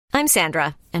I'm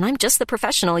Sandra, and I'm just the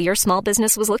professional your small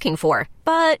business was looking for.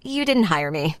 But you didn't hire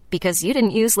me because you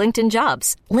didn't use LinkedIn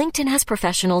Jobs. LinkedIn has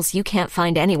professionals you can't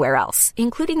find anywhere else,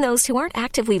 including those who aren't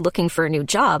actively looking for a new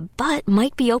job, but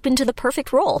might be open to the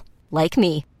perfect role, like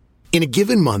me. In a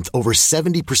given month, over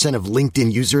 70% of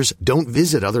LinkedIn users don't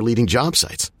visit other leading job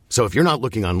sites. So if you're not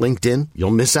looking on LinkedIn,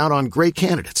 you'll miss out on great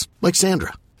candidates like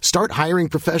Sandra. Start hiring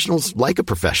professionals like a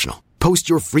professional. Post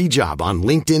your free job on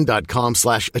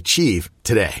linkedin.com/achieve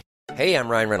today. Hey, I'm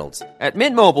Ryan Reynolds. At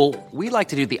Mint Mobile, we like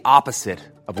to do the opposite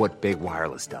of what Big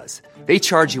Wireless does. They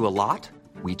charge you a lot,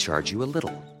 we charge you a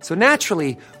little. So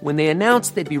naturally, when they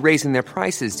announced they'd be raising their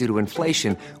prices due to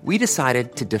inflation, we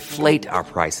decided to deflate our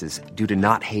prices due to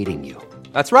not hating you.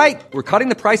 That's right. We're cutting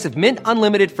the price of Mint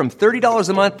Unlimited from $30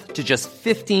 a month to just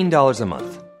 $15 a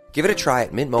month. Give it a try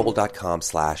at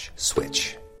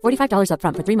mintmobile.com/switch. $45 up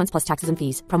front for 3 months plus taxes and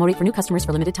fees. Promo rate for new customers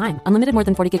for limited time. Unlimited more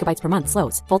than 40 gigabytes per month.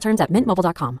 Slows full terms at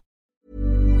mintmobile.com.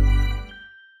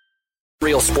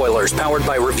 Real spoilers powered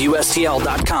by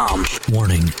ReviewSTL.com.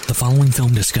 Warning, the following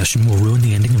film discussion will ruin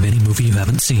the ending of any movie you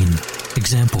haven't seen.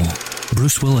 Example,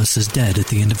 Bruce Willis is dead at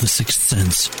the end of The Sixth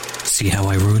Sense. See how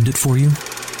I ruined it for you?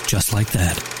 Just like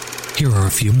that. Here are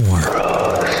a few more.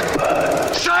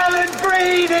 Silent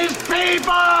breed is people!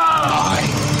 I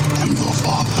am your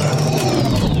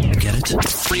father. Get it?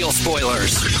 Real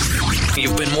spoilers.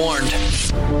 You've been warned.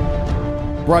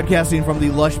 Broadcasting from the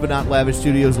lush but not lavish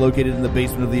studios located in the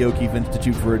basement of the O'Keefe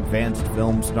Institute for Advanced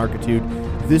Film Snarkitude,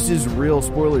 this is Real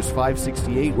Spoilers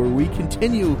 568, where we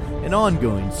continue an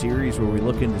ongoing series where we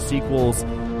look into sequels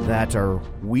that are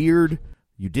weird,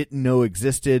 you didn't know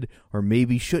existed, or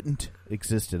maybe shouldn't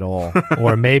exist at all.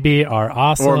 Or maybe are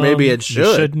awesome. Or maybe it should.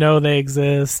 You should know they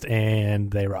exist,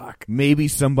 and they rock. Maybe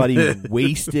somebody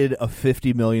wasted a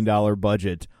 $50 million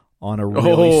budget on a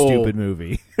really stupid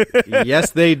movie. Yes,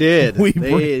 they did. We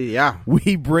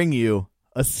bring you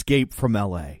Escape from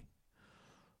L.A.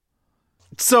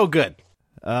 It's so good.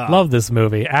 Love this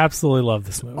movie. Absolutely love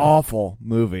this movie. Awful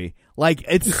movie. Like,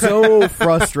 it's so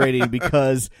frustrating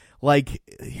because, like,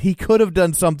 he could have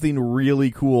done something really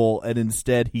cool, and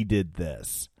instead he did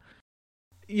this.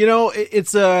 You know,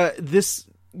 it's this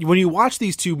when you watch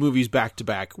these two movies back to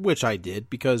back, which I did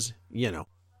because, you know,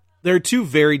 they're two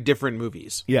very different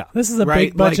movies. Yeah. This is a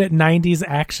big budget 90s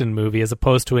action movie as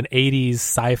opposed to an 80s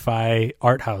sci-fi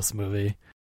art house movie.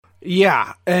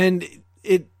 Yeah, and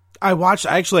I went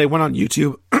on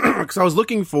YouTube because I was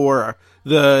looking for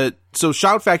so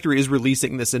Shout Factory is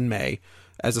releasing this in May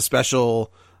as a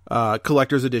special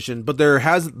collector's edition, but there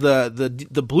has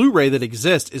the Blu-ray that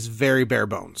exists is very bare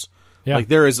bones. Yeah. Like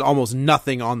there is almost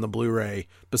nothing on the Blu-ray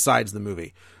besides the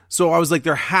movie. So I was like,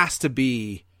 there has to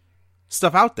be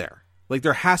stuff out there. Like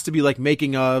there has to be like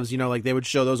making ofs, you know, like they would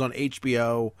show those on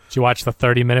HBO. Did you watch the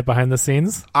 30-minute behind the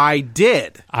scenes? I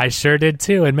did. I sure did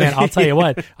too. And man, I'll tell you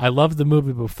what, I loved the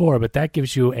movie before, but that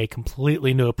gives you a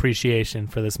completely new appreciation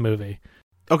for this movie.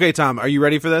 Okay, Tom, are you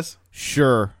ready for this?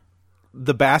 Sure.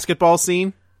 The basketball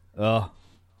scene.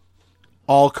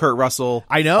 All Kurt Russell.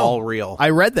 I know. All real.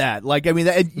 I read that. Like, I mean,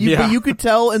 but you could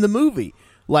tell in the movie.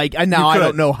 Like, and now I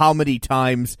don't know how many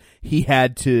times he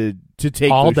had to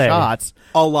take all those day. Shots.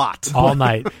 A lot. All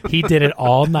night. He did it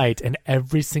all night, and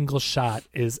every single shot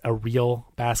is a real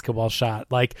basketball shot.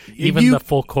 Like, even the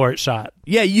full court shot.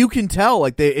 Yeah, you can tell.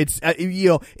 Like, it's, you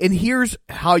know, and here's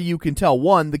how you can tell.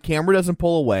 One, the camera doesn't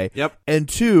pull away. Yep. And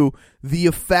two, the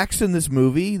effects in this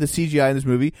movie, the CGI in this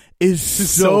movie, is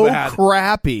so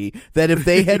crappy that if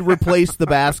they had replaced the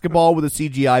basketball with a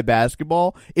CGI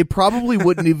basketball, it probably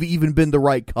wouldn't have even been the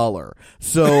right color.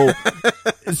 So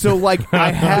like,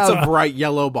 I have... It's a bright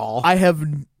yellow ball. I have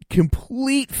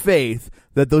complete faith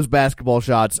that those basketball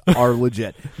shots are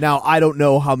legit. Now, I don't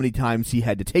know how many times he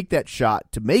had to take that shot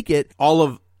to make it. All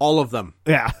of them.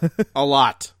 Yeah. A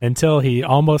lot. Until he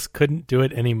almost couldn't do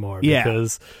it anymore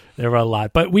because there were a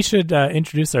lot. But we should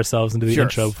introduce ourselves into the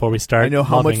intro before we start. I know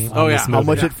how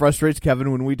much it frustrates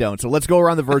Kevin when we don't. So let's go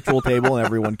around the virtual table and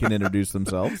everyone can introduce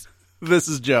themselves. This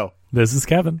is Joe. This is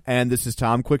Kevin. And this is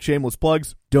Tom. Quick shameless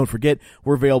plugs. Don't forget,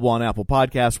 we're available on Apple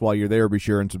Podcasts. While you're there, be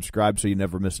sure and subscribe so you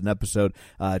never miss an episode.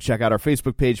 Check out our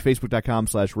Facebook page,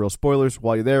 facebook.com/realspoilers.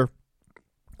 While you're there,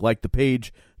 like the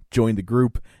page, join the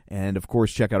group, and of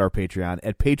course, check out our Patreon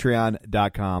at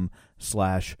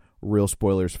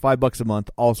patreon.com/realspoilers. $5 a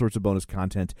month, all sorts of bonus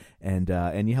content,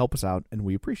 and you help us out, and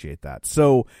we appreciate that.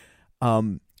 So,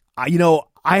 I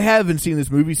haven't seen this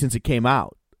movie since it came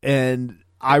out, and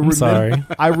I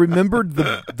remembered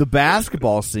the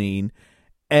basketball scene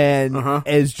and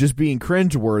as just being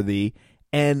cringeworthy,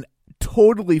 and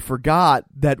totally forgot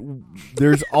that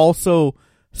there's also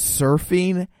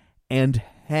surfing and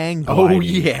hang gliding. Oh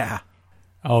yeah,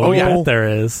 Oh yeah, there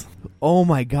is. Oh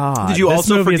my god! Did you This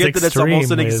also movie is forget that it's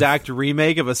almost an extreme with- exact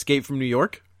remake of Escape from New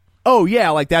York? Oh yeah,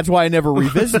 like that's why I never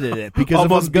revisited it because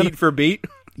Almost if I'm gonna, beat for beat.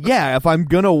 Yeah, if I'm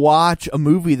gonna watch a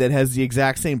movie that has the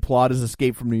exact same plot as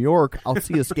Escape from New York, I'll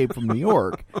see Escape from New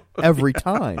York every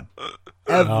time,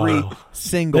 every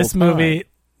single time.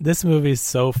 This movie is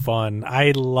so fun.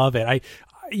 I love it.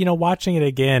 Watching it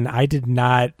again, I did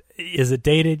not. Is it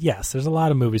dated? Yes. There's a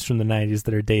lot of movies from the 90s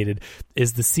that are dated.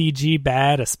 Is the CG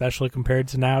bad, especially compared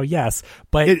to now? Yes.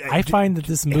 But I find that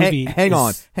this movie. Hang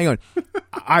on.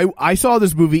 I saw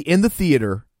this movie in the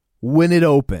theater when it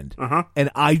opened,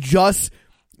 and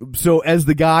so as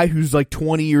the guy who's like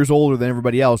 20 years older than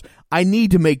everybody else, I need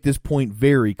to make this point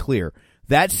very clear.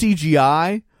 That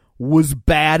CGI was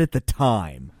bad at the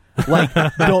time. Like,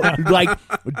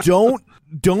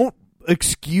 don't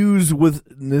excuse with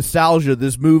nostalgia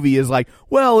this movie is like,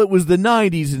 well, it was the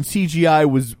 90s and CGI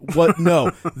was what?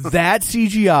 No, that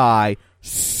CGI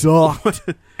sucked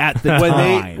at the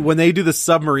time. When they do the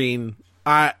submarine,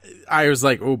 I was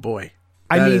like, oh boy.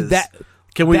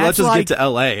 Let's just get to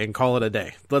LA and call it a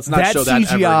day. Let's not show that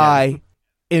CGI ever again.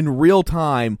 In real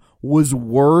time was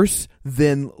worse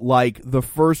than like the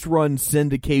first run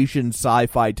syndication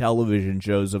sci-fi television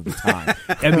shows of the time.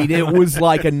 I mean, it was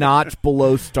like a notch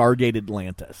below Stargate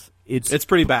Atlantis. It's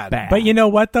pretty bad. But you know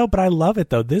what though? But I love it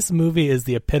though. This movie is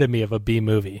the epitome of a B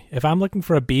movie. If I'm looking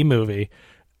for a B movie,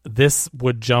 this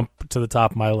would jump to the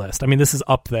top of my list. I mean, this is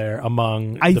up there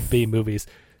among the B movies.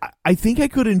 I think I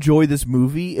could enjoy this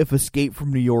movie if Escape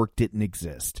from New York didn't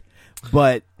exist.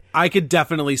 But I could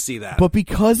definitely see that. But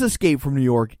because Escape from New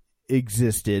York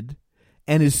existed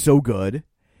and is so good,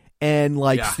 and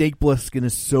Snake Plissken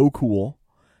is so cool,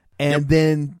 and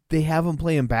then they have him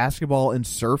playing basketball and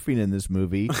surfing in this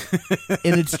movie,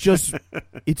 and it's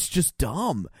just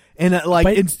dumb. And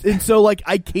so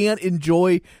I can't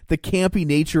enjoy the campy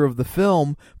nature of the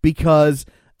film because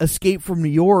Escape from New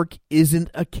York isn't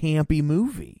a campy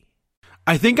movie.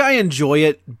 I think I enjoy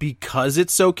it because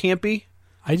it's so campy.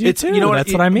 I do too.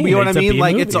 That's what I mean. You know what I mean?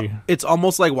 Like movie. it's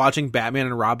almost like watching Batman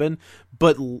and Robin,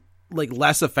 but like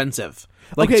less offensive.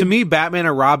 Like to me, Batman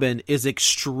and Robin is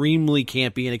extremely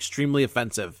campy and extremely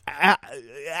offensive.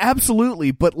 Absolutely,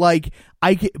 but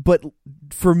but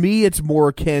for me, it's more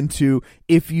akin to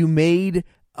if you made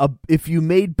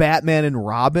Batman and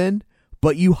Robin,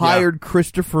 but you hired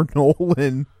Christopher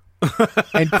Nolan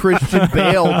and Christian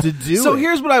Bale to do so it.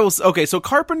 Here's what I will say. Okay, so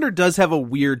Carpenter does have a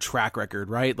weird track record,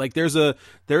 right? Like there's a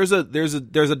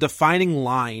defining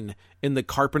line in the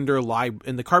Carpenter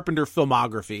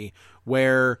filmography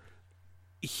where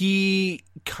he's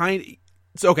Snake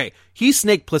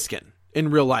Plissken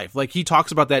in real life. Like he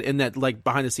talks about that in that like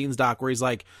behind the scenes doc where he's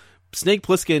like, Snake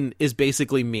Plissken is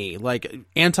basically me, like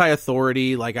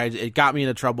anti-authority, like it got me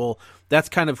into trouble. That's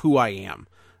kind of who I am.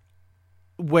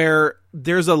 Where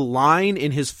there's a line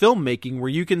in his filmmaking where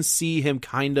you can see him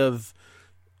kind of,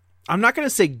 I'm not going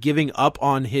to say giving up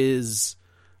on his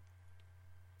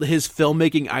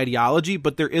filmmaking ideology,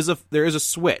 but there is a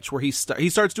switch where he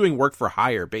starts doing work for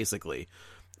hire basically,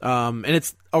 and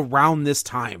it's around this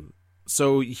time.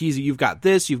 So you've got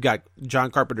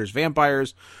John Carpenter's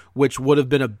Vampires, which would have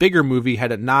been a bigger movie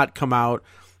had it not come out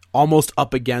almost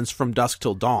up against From Dusk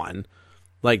Till Dawn.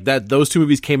 Like that, those two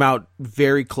movies came out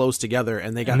very close together,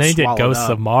 and they did Ghosts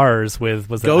of Mars with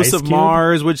Ghosts of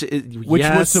Mars, which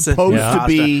was supposed to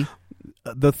be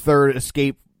the third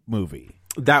Escape movie.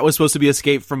 That was supposed to be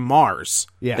Escape from Mars,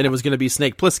 and it was going to be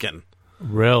Snake Plissken,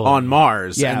 really on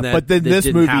Mars. But then this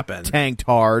movie tanked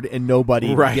hard, and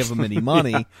nobody would give him any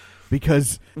money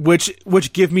because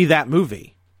which give me that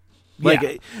movie.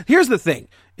 Like, here's the thing: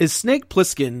 is Snake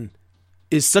Plissken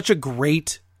is such a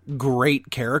great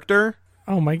character.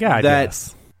 Oh my god!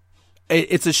 Yes.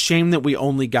 It's a shame that we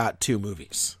only got 2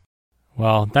 movies.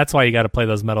 Well, that's why you got to play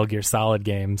those Metal Gear Solid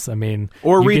games. I mean,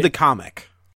 or read the comic.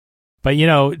 But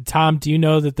Tom, do you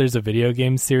know that there's a video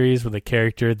game series with a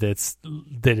character that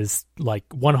is like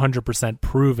 100%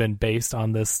 proven based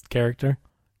on this character?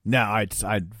 No,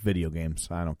 I'd video games.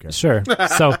 I don't care. Sure.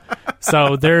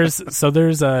 So there's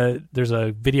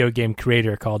a video game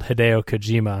creator called Hideo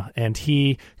Kojima, and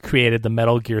he created the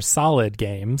Metal Gear Solid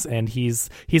games, and he's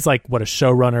like what a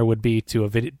showrunner would be to a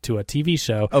TV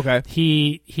show. Okay.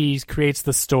 He creates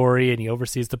the story and he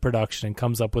oversees the production and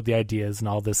comes up with the ideas and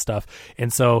all this stuff.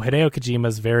 And so Hideo Kojima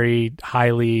is very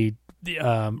highly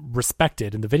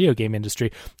respected in the video game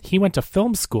industry. He went to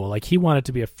film school, like he wanted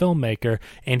to be a filmmaker,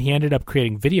 and he ended up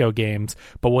creating video games.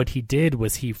 But what he did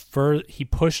was he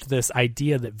pushed this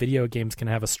idea that video games can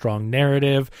have a strong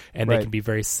narrative and they can be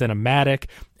very cinematic.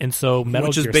 And so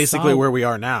which is basically where we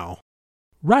are now.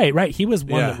 Right. He was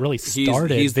one that really started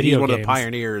video games. He's one of the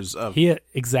pioneers of...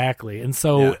 Exactly. And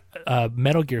so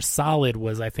Metal Gear Solid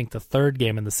was, I think, the third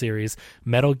game in the series.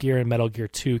 Metal Gear and Metal Gear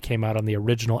 2 came out on the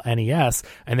original NES,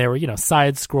 and they were,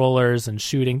 side-scrollers and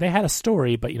shooting. They had a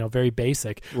story, but, very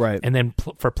basic. Right. And then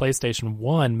for PlayStation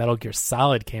 1, Metal Gear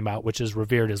Solid came out, which is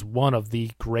revered as one of the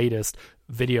greatest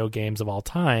video games of all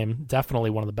time, definitely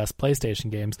one of the best PlayStation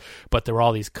games. But there were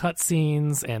all these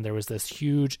cutscenes, and there was this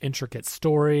huge intricate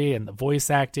story, and the voice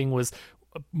acting was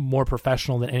more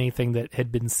professional than anything that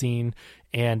had been seen.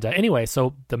 And anyway,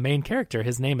 so the main character,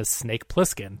 his name is Snake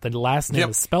Plissken. The last name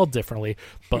is spelled differently,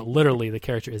 but literally the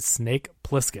character is Snake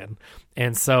Plissken.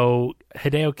 And so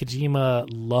Hideo Kojima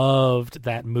loved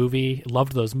that movie,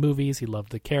 loved those movies, he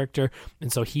loved the character,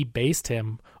 and so he based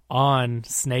him on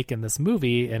Snake in this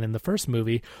movie and in the first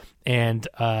movie. And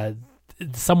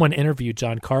someone interviewed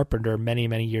John Carpenter many,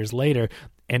 many years later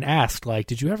and asked,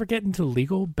 did you ever get into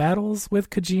legal battles with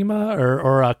Kojima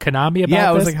or Konami about this? Yeah,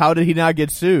 I was like, how did he not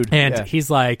get sued? And he's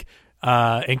like,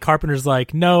 and Carpenter's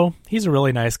like, no, he's a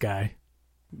really nice guy.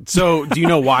 So do you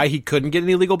know why he couldn't get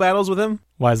any legal battles with him?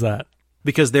 Why is that?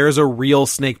 Because there's a real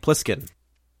Snake Plissken.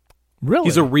 Really?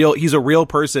 He's a real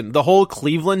person. The whole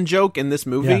Cleveland joke in this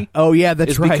movie. Yeah. Oh yeah,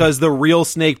 that's right. Because the real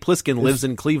Snake Plissken lives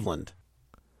in Cleveland.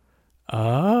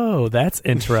 Oh, that's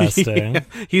interesting.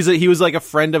 He was like a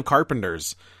friend of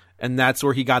Carpenter's, and that's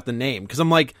where he got the name. Because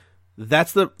I'm like,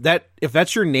 if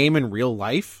that's your name in real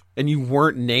life and you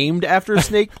weren't named after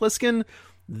Snake Plissken,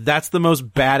 that's the most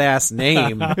badass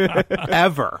name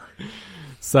ever.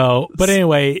 So, but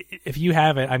anyway, if you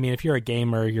haven't, if you're a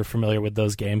gamer, you're familiar with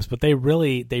those games, but they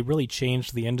really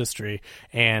changed the industry.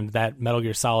 And that Metal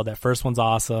Gear Solid, that first one's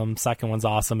awesome, second one's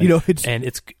awesome.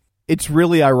 And, it's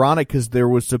really ironic because there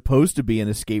was supposed to be an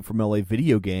Escape from LA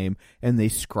video game, and they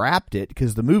scrapped it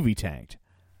because the movie tanked.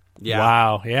 Yeah.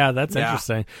 Wow. Yeah, that's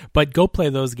interesting. But go play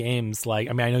those games. I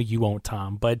know you won't,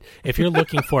 Tom, but if you're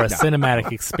looking for a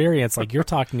cinematic experience, you're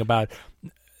talking about,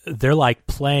 they're like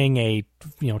playing a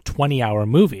 20-hour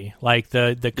movie.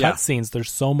 The cutscenes,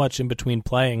 there's so much in between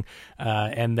playing,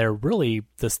 and they're really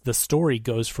the story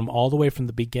goes from all the way from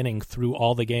the beginning through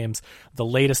all the games. The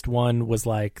latest one was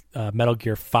Metal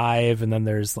Gear 5, and then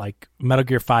there's Metal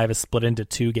Gear 5 is split into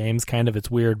two games. Kind of, it's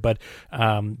weird, but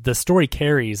the story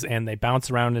carries, and they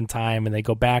bounce around in time, and they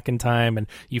go back in time, and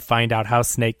you find out how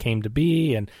Snake came to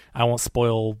be. And I won't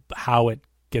spoil how it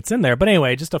gets in there, but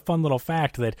anyway, just a fun little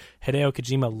fact that Hideo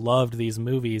Kojima loved these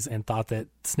movies and thought that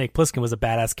Snake Plissken was a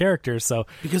badass character. So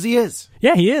because he is,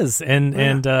 he is,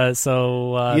 and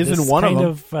so he is in one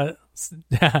of them.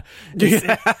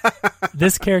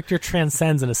 This character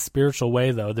transcends in a spiritual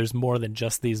way, though. There's more than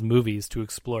just these movies to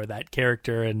explore that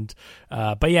character. And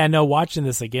watching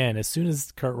this again, as soon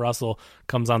as Kurt Russell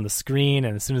comes on the screen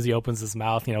and as soon as he opens his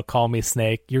mouth, call me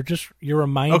Snake, you're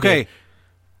reminded. Okay.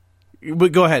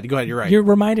 But go ahead. You're right. You're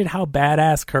reminded how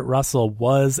badass Kurt Russell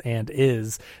was and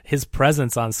is. His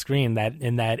presence on screen, that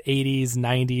in that 80s,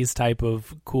 90s type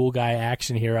of cool guy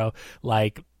action hero,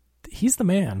 he's the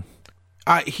man.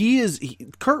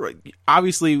 Kurt,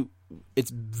 obviously, it's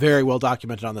very well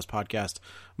documented on this podcast,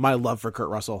 my love for Kurt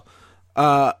Russell.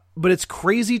 But it's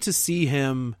crazy to see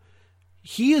him.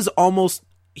 He's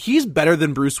better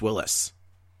than Bruce Willis.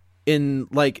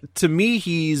 To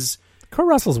me, Kurt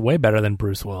Russell's way better than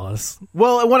Bruce Willis.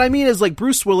 Well, what I mean is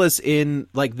Bruce Willis in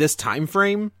this time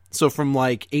frame. So from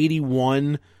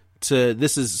 81 to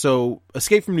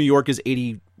Escape from New York is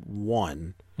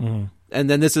 81. Mm-hmm. And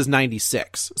then this is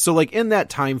 96. So in that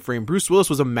time frame, Bruce Willis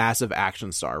was a massive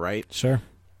action star, right? Sure.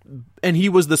 And he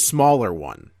was the smaller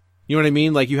one. You know what I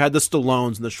mean? You had the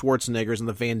Stallones and the Schwarzeneggers and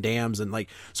the Van Dammes and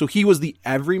so he was the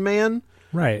everyman.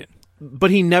 Right.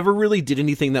 But he never really did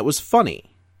anything that was funny.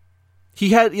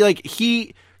 He had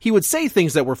he would say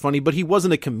things that were funny, but he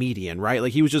wasn't a comedian, right?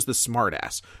 He was just the smart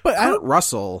ass. But Kurt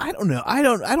Russell, I don't know. I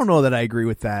don't know that I agree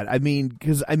with that.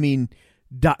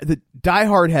 Die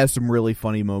Hard has some really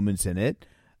funny moments in it.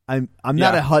 I'm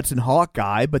not a Hudson Hawk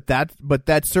guy, but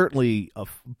that's certainly what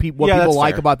people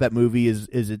like about that movie is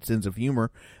its sense of humor.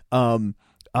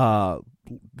 Last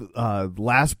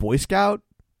Boy Scout,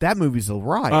 that movie's a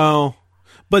riot. Oh,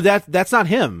 but that's not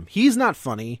him. He's not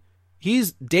funny.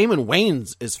 Damon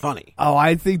Wayans is funny. Oh,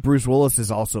 I think Bruce Willis is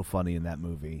also funny in that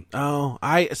movie. Oh,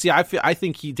 I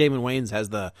think Damon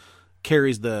Wayans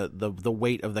carries the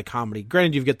weight of the comedy.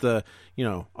 Granted, you get the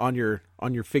on your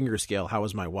finger scale. How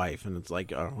was my wife? And it's oh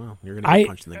well, you're gonna get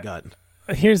punched in the gut.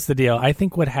 Here's the deal. I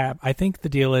think I think the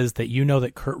deal is that you know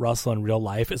that Kurt Russell in real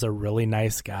life is a really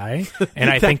nice guy, and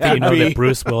I think that you know that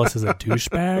Bruce Willis is a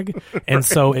douchebag, and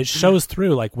so it shows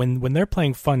through. Like when they're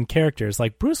playing fun characters,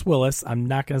 like Bruce Willis, I'm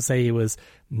not going to say he was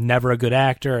never a good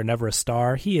actor or never a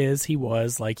star. He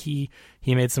was like he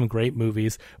made some great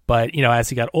movies, but as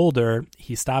he got older,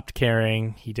 he stopped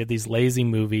caring. He did these lazy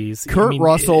movies. Kurt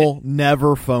Russell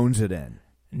never phones it in.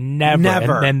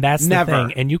 Never. And that's the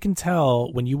thing. And you can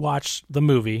tell when you watch the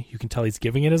movie, you can tell he's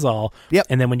giving it his all. Yep.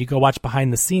 And then when you go watch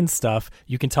behind the scenes stuff,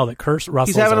 you can tell that Kurt Russell,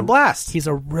 he's having a blast. He's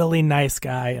a really nice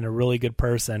guy and a really good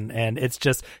person. And it's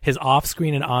just his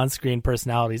off-screen and on-screen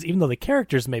personalities, even though the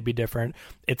characters may be different,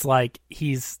 it's like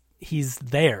he's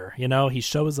there, he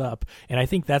shows up, and I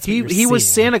think that's what you're he was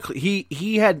seeing. Santa.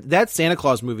 He had that Santa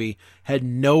Claus movie had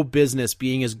no business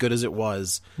being as good as it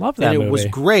was. Love that and it movie. was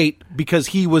great because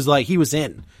he was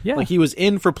in. Yeah. Like he was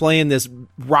in for playing this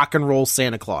rock and roll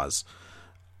Santa Claus.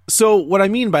 So what I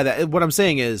mean by that, what I'm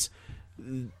saying is,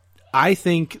 I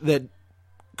think that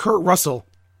Kurt Russell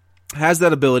has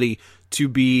that ability to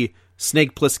be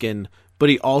Snake Plissken, but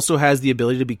he also has the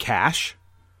ability to be Cash.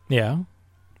 Yeah.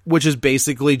 Which is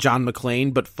basically John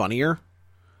McClane, but funnier.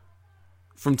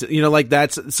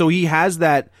 So he has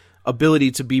that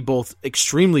ability to be both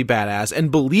extremely badass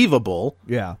and believable.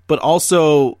 Yeah. But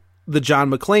also the John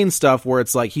McClane stuff where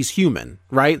it's like he's human,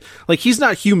 right? Like he's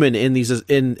not human in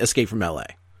Escape from LA.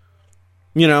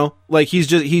 Like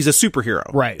he's a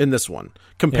superhero, right, in this one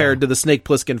compared to the Snake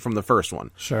Plissken from the first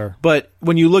one. Sure. But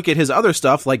when you look at his other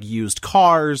stuff like Used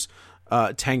Cars,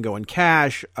 Tango and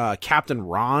Cash, Captain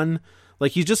Ron,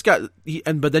 like he's just got,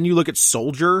 but then you look at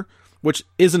Soldier, which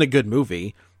isn't a good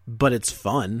movie, but it's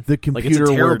fun. The computer like, it's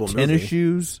a terrible tennis movie.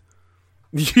 Shoes.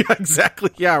 Yeah,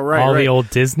 exactly. Yeah, right. All right. the old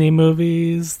Disney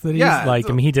movies that he's like.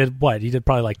 So, he did what? He did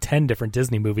probably like 10 different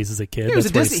Disney movies as a kid. He was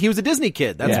a Disney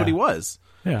kid. That's what he was.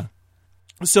 Yeah.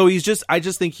 So I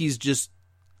just think he's just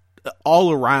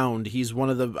all around.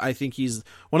 I think he's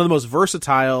one of the most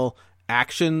versatile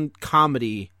action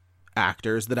comedy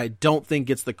actors that I don't think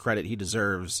gets the credit he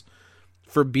deserves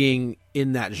for being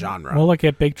in that genre. Well, look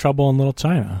at Big Trouble in Little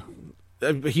China.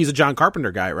 He's a John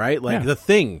Carpenter guy, right? Like The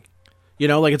Thing,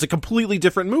 like it's a completely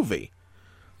different movie.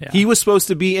 Yeah. He was supposed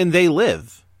to be in They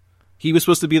Live. He was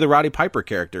supposed to be the Roddy Piper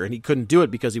character, and he couldn't do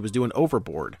it because he was doing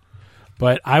Overboard.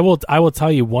 But I will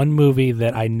tell you one movie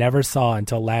that I never saw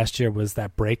until last year was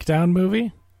that Breakdown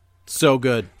movie. So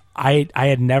good. I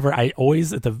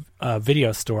always at the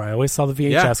video store, I always saw the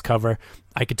VHS cover.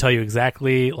 I could tell you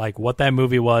exactly like what that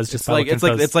movie was. It's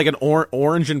like an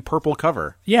orange and purple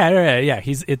cover. Yeah.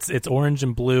 It's orange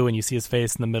and blue, and you see his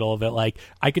face in the middle of it. Like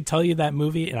I could tell you that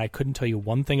movie, and I couldn't tell you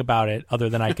one thing about it other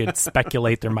than I could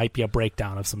speculate there might be a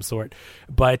breakdown of some sort.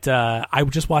 But I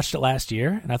just watched it last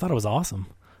year, and I thought it was awesome.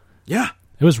 Yeah,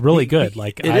 it was really good.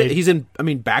 He's in.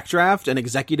 Backdraft and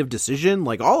Executive Decision,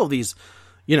 like all of these.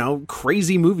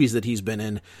 Crazy movies that he's been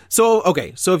in. So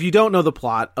if you don't know the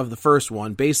plot of the first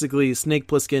one, basically Snake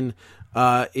Plissken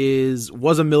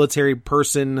was a military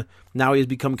person. Now he's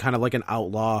become kind of like an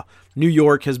outlaw. New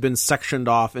York has been sectioned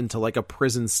off into like a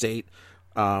prison state.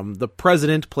 The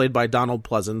president, played by Donald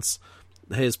Pleasance,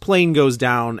 his plane goes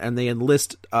down, and they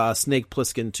enlist Snake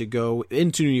Plissken to go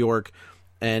into New York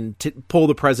and pull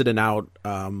the president out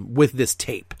with this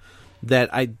tape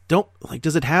that I don't like.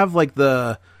 Does it have like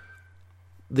the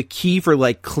key for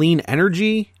like clean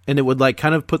energy, and it would like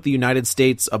kind of put the United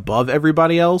States above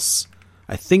everybody else?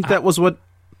 I think that was what.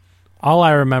 All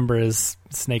I remember is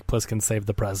Snake Plissken saved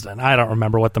the president. I don't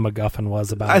remember what the MacGuffin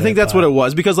was about. I think that's what it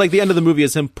was, because like the end of the movie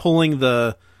is him pulling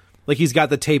he's got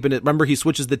the tape in it. Remember, he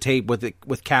switches the tape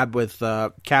with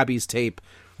Cabby's tape,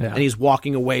 and he's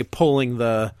walking away pulling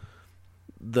the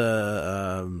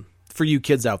for you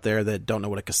kids out there that don't know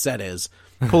what a cassette is,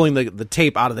 pulling the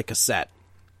tape out of the cassette.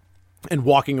 And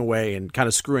walking away and kind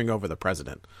of screwing over the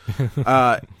president.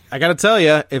 I got to tell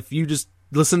you, if you just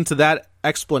listen to that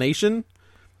explanation,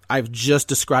 I've just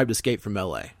described Escape from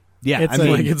LA. Yeah, for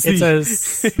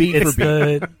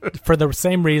the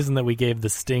same reason that we gave the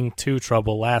Sting 2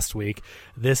 trouble last week.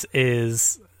 This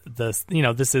is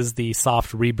the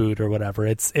soft reboot or whatever.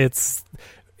 It's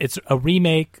a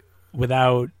remake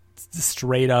without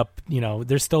straight up,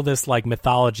 there's still this like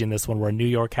mythology in this one where New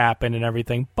York happened and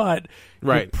everything, but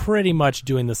you're pretty much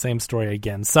doing the same story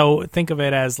again. So think of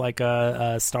it as like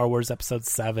a Star Wars Episode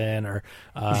 7 or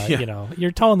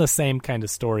you're telling the same kind of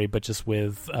story, but just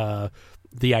with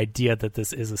the idea that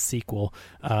this is a sequel.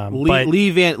 Lee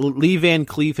Van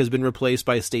Cleef has been replaced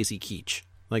by Stacy Keach.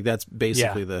 Like that's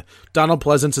basically the Donald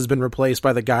Pleasance has been replaced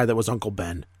by the guy that was Uncle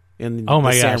Ben in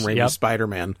Sam Raimi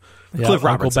Spider-Man. Cliff Robertson.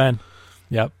 Uncle Ben.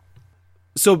 Yep.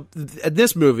 So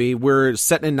this movie, we're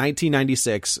set in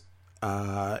 1996,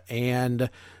 and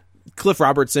Cliff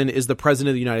Robertson is the president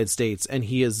of the United States, and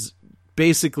he has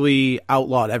basically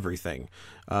outlawed everything.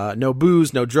 No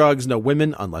booze, no drugs, no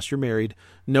women, unless you're married,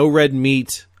 no red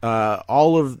meat.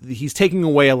 He's taking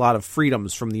away a lot of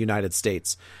freedoms from the United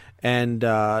States. And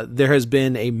there has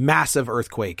been a massive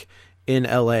earthquake in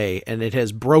LA, and it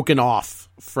has broken off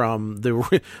from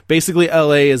basically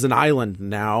LA is an island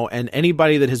now, and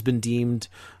anybody that has been deemed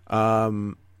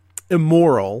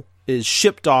immoral is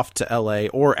shipped off to LA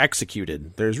or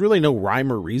executed. There's really no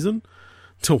rhyme or reason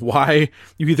to why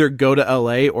you either go to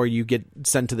LA or you get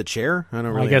sent to the chair.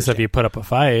 I guess if you put up a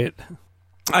fight.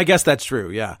 I guess that's true,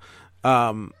 yeah.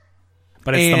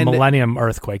 But it's the Millennium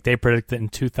Earthquake. They predict that in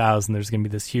 2000 there's going to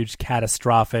be this huge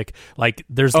catastrophic,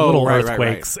 there's little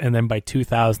earthquakes, and then by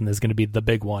 2000 there's going to be the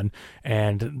big one,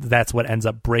 and that's what ends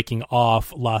up breaking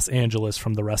off Los Angeles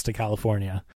from the rest of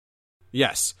California.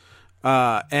 Yes.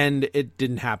 And it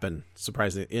didn't happen,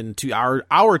 surprisingly. In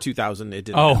our 2000, it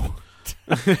didn't happen.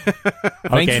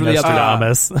 Okay,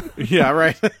 Nostradamus. Yeah,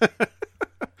 right.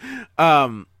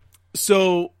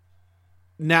 So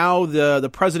now the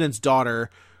president's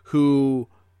daughter, who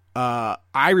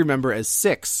I remember as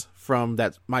Six from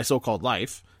that My So-Called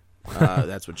Life,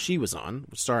 that's what she was on,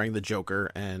 starring the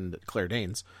Joker and Claire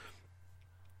Danes.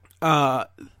 Don't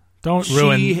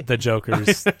ruin the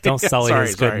Joker's. Don't sully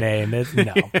his good name.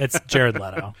 It's Jared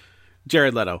Leto.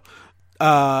 Jared Leto.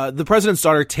 The president's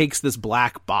daughter takes this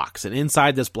black box, and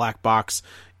inside this black box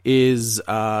is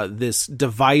this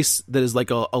device that is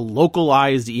like a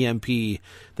localized EMP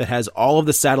that has all of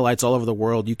the satellites all over the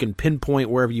world. You can pinpoint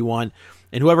wherever you want,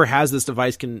 and whoever has this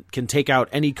device can take out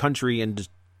any country and just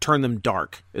turn them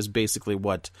dark, is basically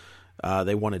what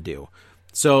they want to do.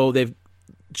 So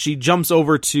she jumps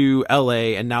over to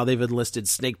LA, and now they've enlisted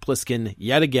Snake Plissken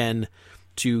yet again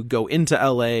to go into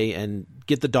LA and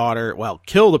get the daughter,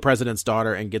 kill the president's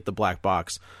daughter and get the black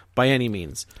box by any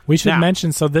means. We should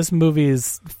mention, so this movie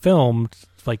is filmed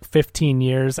 15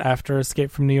 years after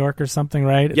Escape from New York or something,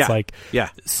 right?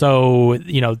 It's so,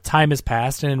 time has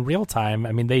passed, and in real time,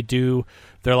 I mean,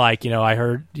 they're like, I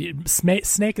heard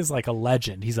Snake is like a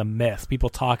legend. He's a myth. People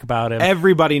talk about him.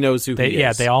 Everybody knows who he is.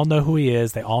 Yeah, they all know who he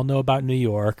is. They all know about New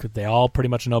York. They all pretty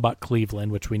much know about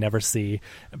Cleveland, which we never see.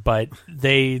 But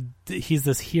he's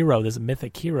this hero, this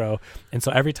mythic hero. And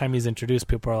so every time he's introduced,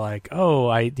 people are like, oh,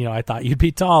 I thought you'd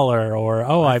be taller, or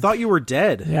I thought you were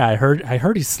dead. Yeah, I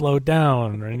heard he slowed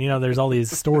down, and there's all these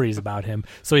stories about him.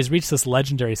 So he's reached this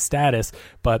legendary status,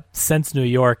 but since New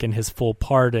York and his full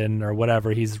pardon or whatever,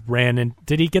 he's ran in.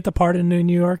 Did he get the pardon in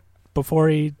New York before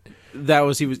he?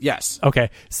 Yes. Okay,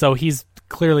 so he's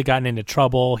clearly gotten into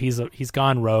trouble. He's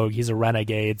gone rogue. He's a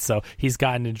renegade. So he's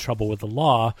gotten into trouble with the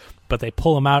law. But they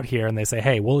pull him out here and they say,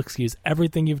 "Hey, we'll excuse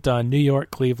everything you've done, New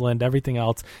York, Cleveland, everything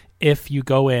else, if you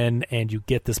go in and you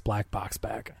get this black box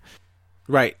back."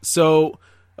 Right. So,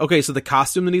 okay. So the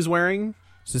costume that he's wearing.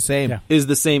 It's the same. Yeah. Is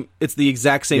the same. It's the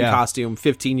exact same costume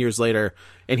 15 years later,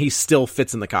 and he still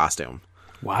fits in the costume.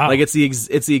 Wow! It's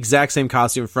the exact same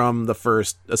costume from the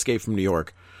first Escape from New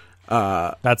York.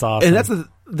 That's awesome, and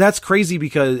that's crazy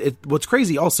because what's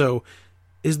crazy also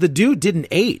is the dude didn't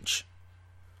age.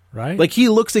 Right? He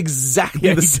looks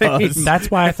exactly the same.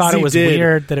 That's why I thought it was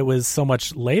weird that it was so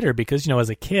much later, because, as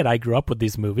a kid, I grew up with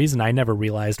these movies and I never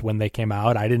realized when they came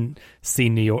out. I didn't see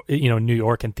New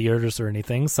York in theaters or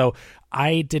anything. So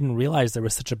I didn't realize there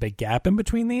was such a big gap in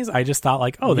between these. I just thought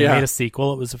they made a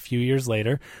sequel. It was a few years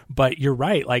later. But you're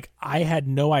right. I had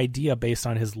no idea based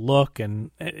on his look,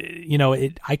 and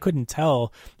I couldn't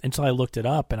tell until I looked it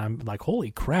up, and I'm like,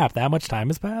 holy crap, that much time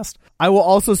has passed. I will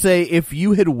also say, if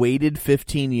you had waited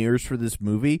 15 years for this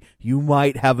movie, you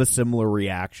might have a similar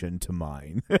reaction to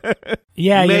mine.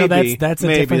 Yeah, that's a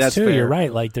difference that's too. fair. You're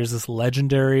right. There's this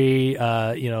legendary,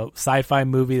 sci-fi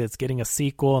movie that's getting a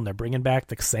sequel, and they're bringing back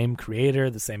the same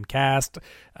creator, the same cast.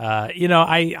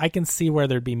 I can see where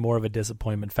there'd be more of a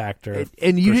disappointment factor.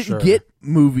 And you didn't get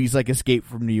movies like Escape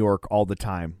from New York all the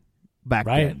time back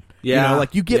then. Yeah,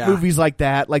 you get movies like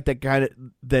that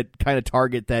kind of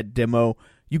target that demo.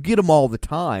 You get them all the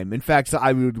time. In fact,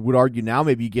 I would argue now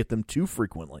maybe you get them too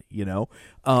frequently.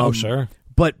 Oh, sure.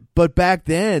 But back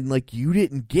then, you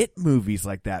didn't get movies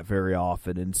like that very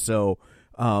often, and so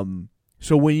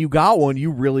when you got one,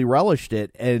 you really relished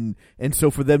it, and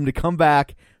so for them to come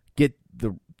back, get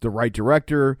the right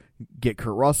director, get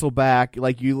Kurt Russell back,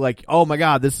 oh my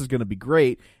God, this is going to be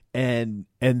great, and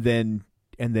then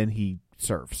he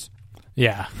surfs.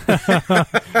 Yeah.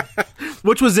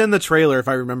 Which was in the trailer, if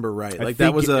I remember right.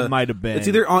 It might have been. It's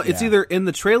either in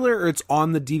the trailer or it's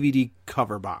on the DVD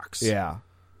cover box. Yeah.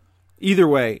 Either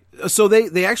way, so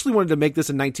they actually wanted to make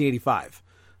this in 1985.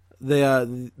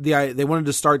 They wanted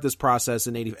to start this process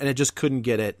in 80, and it just couldn't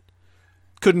get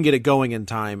it going in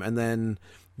time. And then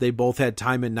they both had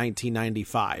time in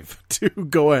 1995 to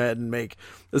go ahead and make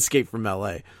Escape from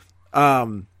L.A.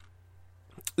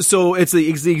 So it's the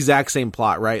exact same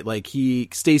plot, right? Like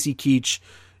Stacy Keach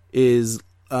is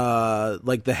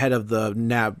like the head of the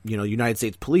United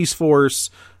States Police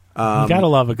Force. You gotta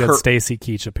love a good Stacy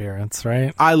Keach appearance,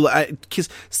 right?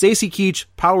 Stacy Keach,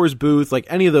 Powers Booth, like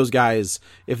any of those guys,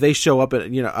 if they show up at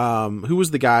who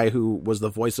was the guy who was the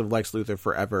voice of Lex Luthor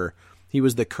forever? He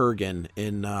was the Kurgan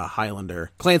in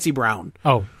Highlander. Clancy Brown.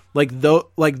 Oh, like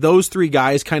those three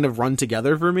guys kind of run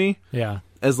together for me. Yeah,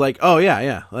 as like, oh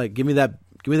yeah, like give me that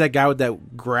guy with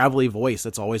that gravelly voice.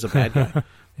 That's always a bad guy.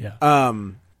 Yeah.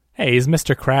 Hey, he's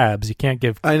Mr. Krabs. You can't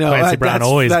give I know, Clancy Brown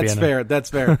always that's being fair. That's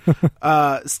fair.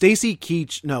 Stacy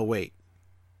Keach. No, wait.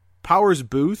 Powers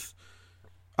Booth.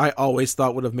 I always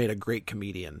thought would have made a great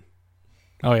comedian.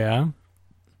 Oh yeah.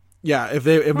 Yeah,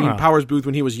 Powers Booth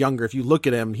when he was younger. If you look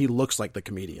at him, he looks like the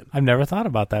comedian. I've never thought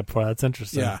about that before. That's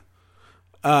interesting.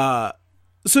 Yeah.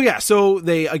 So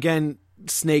they again,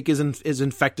 Snake is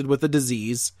infected with a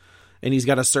disease. And he's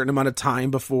got a certain amount of time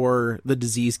before the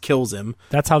disease kills him.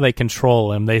 That's how they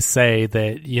control him. They say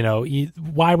that,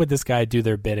 why would this guy do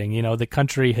their bidding? The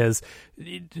country has,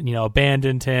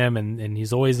 abandoned him and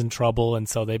he's always in trouble. And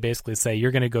so they basically say, you're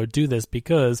going to go do this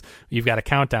because you've got a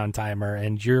countdown timer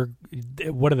and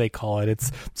what do they call it?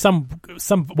 It's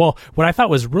well, what I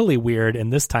thought was really weird in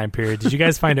this time period. Did you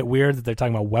guys find it weird that they're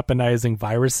talking about weaponizing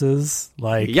viruses?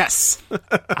 Like, yes.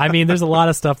 I mean, there's a lot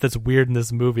of stuff that's weird in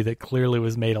this movie that clearly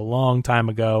was made a long time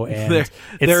ago, and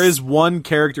there is one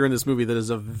character in this movie that is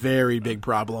a very big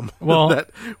problem. Well,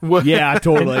 yeah,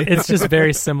 totally. It's just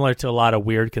very similar to a lot of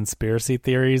weird conspiracy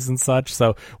theories and such.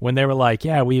 So when they were like,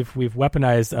 "Yeah, we've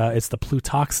weaponized," it's the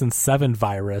Plutoxin 7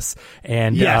 virus,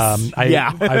 and yes.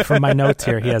 From my notes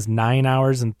here, he has 9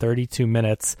 hours and 32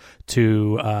 minutes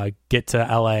to get to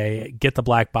LA, get the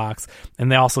black box, and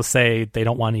they also say they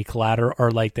don't want any collateral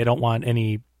or like they don't want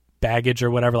any baggage or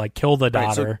whatever, like kill the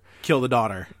daughter. Right, so kill the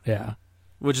daughter. Yeah.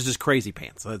 Which is just crazy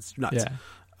pants. That's nuts.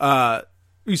 Yeah.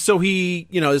 So he,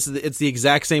 it's the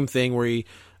exact same thing where he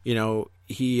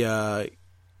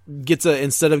gets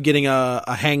instead of getting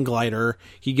a hang glider,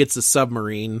 he gets a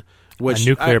submarine, which a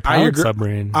nuclear powered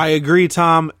submarine. I agree,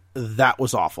 Tom. That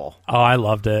was awful. Oh, I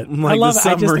loved it. The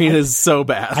submarine is so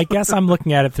bad. I guess I'm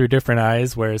looking at it through different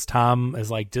eyes, whereas Tom is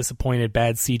like disappointed,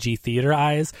 bad CG theater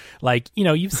eyes. Like,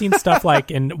 you've seen stuff like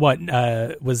in what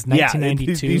was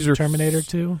 1992 Terminator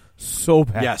 2? So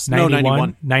bad. Yes.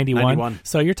 91.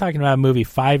 So you're talking about a movie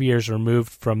 5 years removed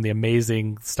from the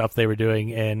amazing stuff they were doing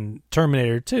in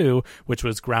Terminator 2, which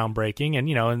was groundbreaking.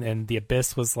 And, and The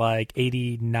Abyss was like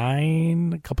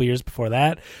 89, a couple years before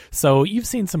that. So you've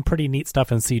seen some pretty neat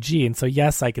stuff in CG. And so,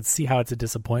 yes, I could see how it's a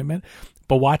disappointment.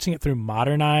 But watching it through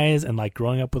modern eyes and like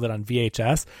growing up with it on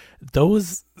VHS,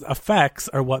 those effects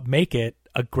are what make it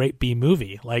a great B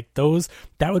movie. Like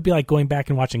that would be like going back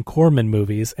and watching Corman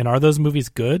movies. And are those movies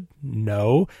good?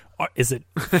 No. Is it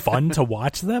fun to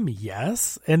watch them?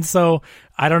 Yes. And so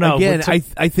I don't know. Again,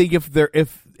 I think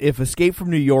if Escape from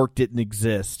New York didn't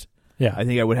exist, yeah, I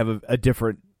think I would have a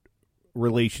different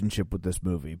relationship with this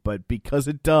movie, but because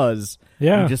it does,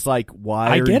 yeah, I'm just like, why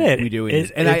I get it. We doing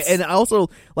this? And I also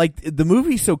like the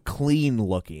movie's so clean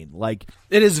looking. Like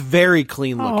it is very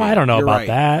clean looking. I don't know about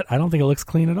that. I don't think it looks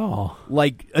clean at all.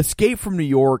 Like Escape from New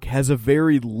York has a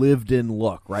very lived in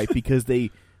look, right? Because they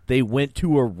went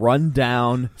to a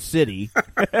rundown city,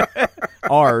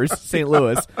 ours, St.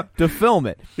 Louis, to film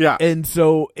it. Yeah, and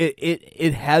so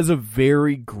it has a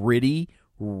very gritty,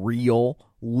 real,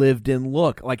 lived in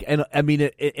look, like, and I mean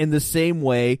in the same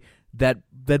way that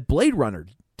Blade Runner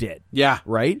did. Yeah.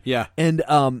 Right? Yeah. And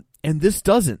this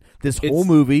doesn't. This whole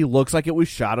movie looks like it was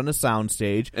shot on a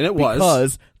soundstage. And it was.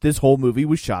 Because this whole movie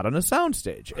was shot on a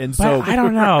soundstage. And so I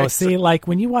don't know. See, like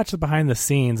when you watch the behind the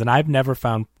scenes, and I've never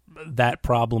found that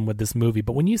problem with this movie,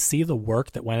 but when you see the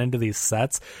work that went into these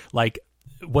sets, like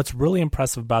what's really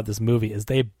impressive about this movie is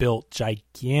they built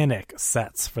gigantic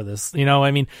sets for this. I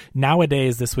mean,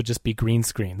 nowadays this would just be green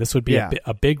screen. This would be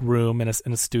a big room in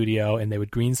a studio, and they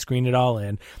would green screen it all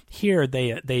in. Here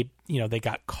they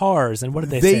got cars, and what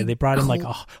did they say? They brought in like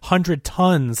 100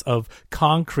 tons of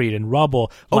concrete and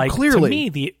rubble. Like, clearly.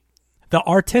 To me, the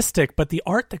artistic, but the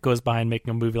art that goes behind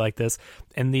making a movie like this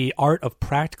and the art of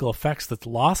practical effects that's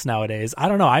lost nowadays, I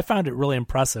don't know. I found it really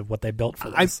impressive what they built for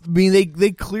this. I mean,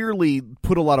 they clearly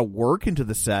put a lot of work into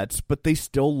the sets, but they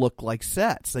still look like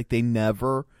sets. Like they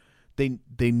never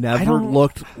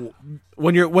looked.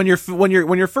 When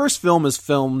your first film is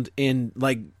filmed in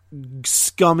like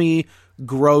scummy,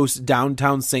 gross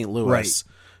downtown St. Louis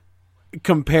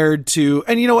compared to,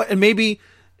 and you know what? And maybe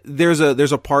there's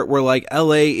a part where like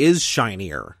LA is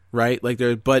shinier, right? Like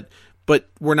but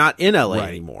we're not in LA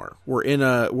anymore. We're in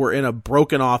a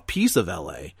broken off piece of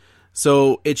LA.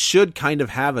 So it should kind of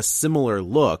have a similar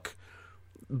look,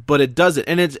 but it doesn't.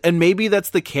 And maybe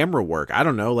that's the camera work. I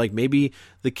don't know. Like maybe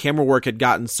the camera work had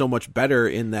gotten so much better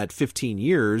in that 15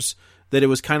 years that it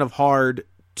was kind of hard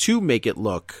to make it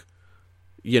look,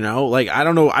 like I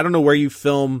don't know where you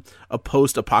film a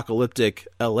post-apocalyptic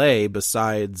LA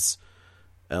besides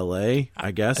LA,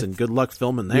 I guess, and good luck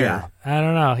filming there. Yeah, I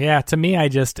don't know. Yeah, to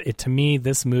me,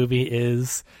 this movie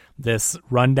is this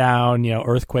rundown,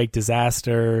 earthquake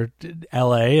disaster,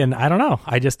 LA, and I don't know.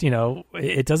 I just,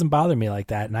 it doesn't bother me like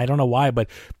that, and I don't know why, but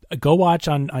go watch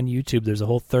on YouTube. There's a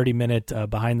whole 30-minute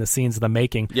behind the scenes of the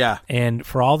making. Yeah. And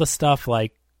for all the stuff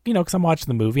like, because I'm watching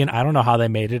the movie and I don't know how they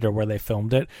made it or where they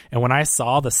filmed it. And when I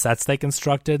saw the sets they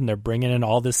constructed and they're bringing in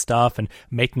all this stuff and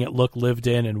making it look lived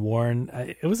in and worn,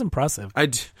 it was impressive. I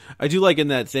do like in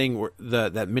that thing, where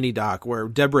that mini doc where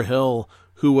Deborah Hill,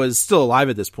 who was still alive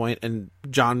at this point, and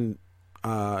John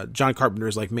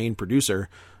Carpenter's like main producer,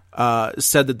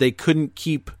 said that they couldn't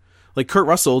keep. Like Kurt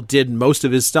Russell did most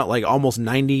of his stunt, like almost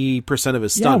 90% of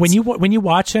his stunts. Yeah, when you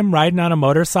watch him riding on a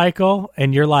motorcycle,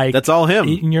 and you're like, that's all him,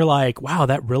 and you're like, wow,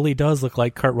 that really does look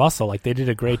like Kurt Russell. Like they did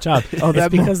a great job.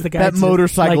 Because the guy that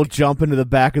motorcycle jump into the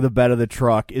back of the bed of the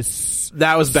truck is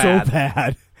that was bad. So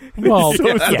bad. Well,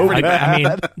 I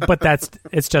mean, but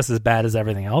it's just as bad as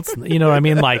everything else. You know what I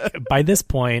mean? Like by this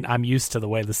point, I'm used to the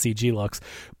way the CG looks.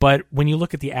 But when you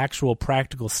look at the actual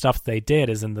practical stuff they did,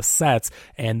 is in the sets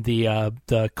and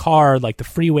the car, like the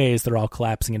freeways, they're all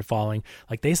collapsing and falling.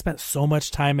 Like they spent so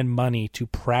much time and money to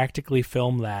practically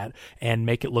film that and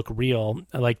make it look real.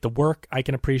 Like the work I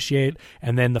can appreciate,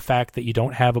 and then the fact that you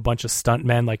don't have a bunch of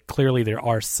stuntmen. Like clearly there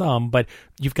are some, but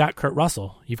you've got Kurt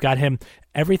Russell. You've got him.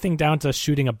 Everything down to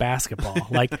shooting a basketball.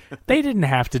 Like they didn't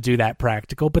have to do that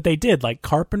practical, but they did. Like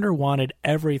Carpenter wanted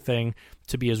everything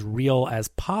to be as real as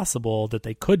possible that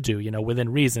they could do, within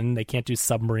reason. They can't do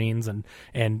submarines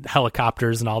and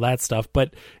helicopters and all that stuff.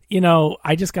 But,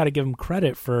 I just got to give them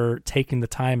credit for taking the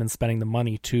time and spending the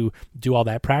money to do all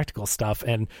that practical stuff.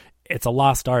 And it's a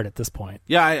lost art at this point.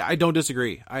 Yeah, I don't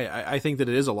disagree. I think that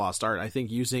it is a lost art. I think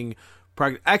using...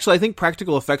 Actually, I think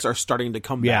practical effects are starting to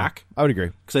come back. I would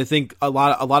agree, because I think a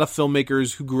lot of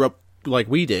filmmakers who grew up like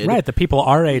we did, right? The people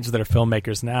our age that are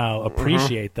filmmakers now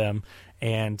appreciate them,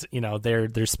 and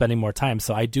they're spending more time.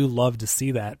 So I do love to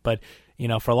see that, but.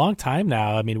 For a long time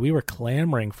now, I mean, we were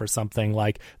clamoring for something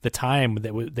like the time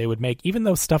that they would make, even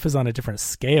though stuff is on a different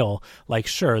scale. Like,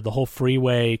 sure, the whole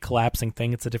freeway collapsing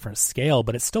thing, it's a different scale,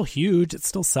 but it's still huge. It's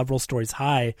still several stories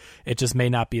high. It just may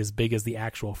not be as big as the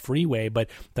actual freeway. But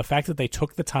the fact that they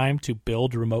took the time to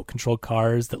build remote-controlled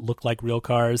cars that look like real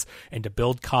cars and to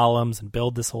build columns and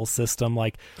build this whole system,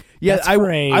 like, that's I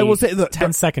will say the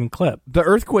 10-second clip. The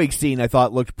earthquake scene, I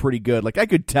thought, looked pretty good. Like, I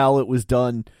could tell it was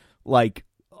done, like,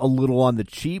 a little on the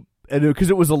cheap, because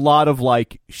it was a lot of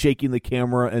like shaking the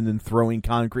camera and then throwing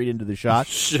concrete into the shot.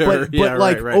 Sure, but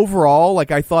like overall, like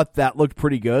I thought that looked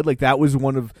pretty good. Like that was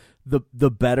one of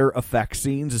the better effect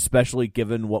scenes, especially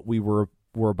given what we were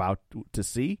about to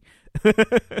see.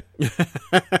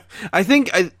 I think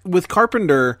with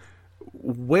Carpenter,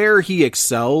 where he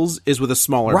excels is with a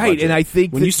smaller budget. And I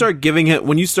think when you start giving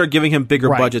him bigger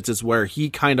budgets is where he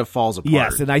kind of falls apart.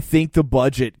 Yes, and I think the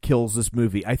budget kills this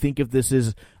movie. I think if this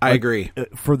is, I agree,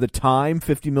 for the time,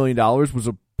 $50 million was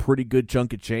a pretty good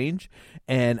chunk of change.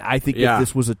 And I think if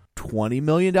this was a $20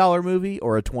 million movie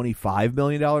or a $25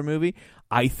 million movie,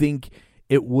 I think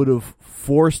it would have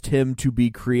forced him to be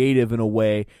creative in a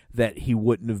way that he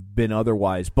wouldn't have been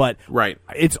otherwise. But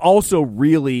it's also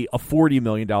really a $40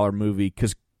 million movie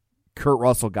because Kurt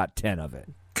Russell got 10 of it.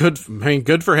 Good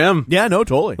for him. Yeah, no,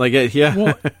 totally. Like, yeah,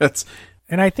 well,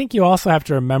 and I think you also have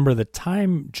to remember the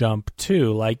time jump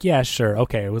too. Like, yeah, sure,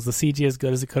 okay, was the CG as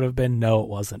good as it could have been? No, it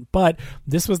wasn't. But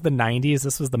this was the 90s.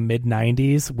 This was the mid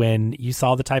 90s when you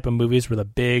saw the type of movies where the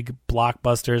big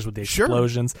blockbusters with the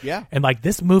explosions. Sure. Yeah, and like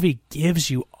this movie gives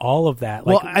you all of that.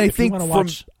 Like, well, I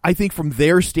think from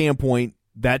their standpoint,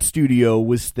 that studio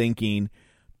was thinking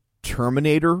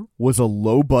Terminator was a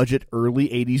low budget early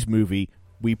 80s movie.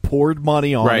 We poured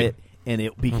money on it, and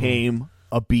it became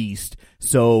a beast.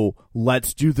 So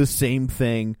let's do the same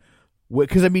thing.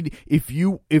 Because I mean, if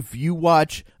you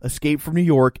watch Escape from New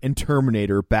York and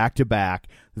Terminator back to back,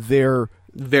 they're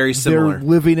very similar. They're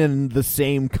living in the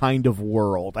same kind of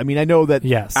world. I mean, I know that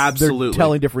absolutely they're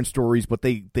telling different stories, but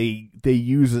they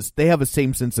use this. They have the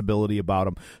same sensibility about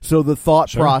them. So the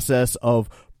thought process of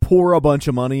pour a bunch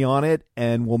of money on it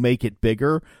and we'll make it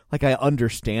bigger. Like, I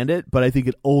understand it, but I think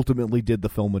it ultimately did the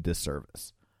film a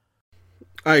disservice.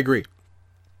 I agree.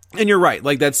 And you're right.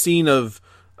 Like, that scene of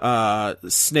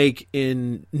Snake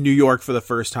in New York for the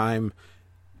first time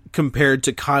compared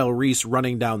to Kyle Reese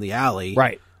running down the alley.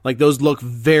 Right. Like, those look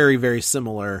very, very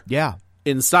similar. Yeah.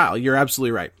 In style. You're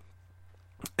absolutely right.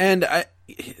 And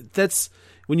that's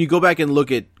when you go back and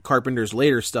look at Carpenter's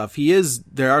later stuff,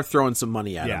 they are throwing some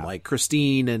money at him, like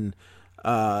Christine, and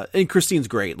Christine's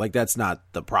great. Like, that's not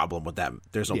the problem with that.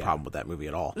 There's no problem with that movie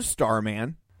at all.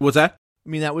 Starman. What's that? I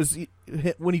mean, that was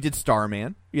when he did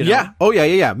Starman. You know? Yeah. Oh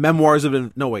yeah. Memoirs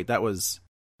of no wait, that was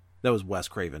Wes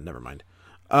Craven. Never mind.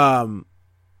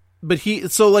 But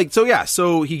so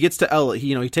he gets to LA.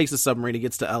 He takes the submarine. He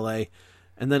gets to LA,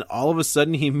 and then all of a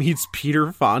sudden he meets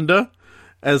Peter Fonda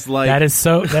as like that's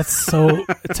so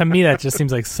to me that just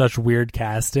seems like such weird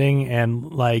casting,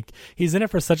 and like he's in it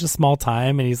for such a small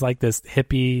time, and he's like this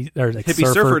hippie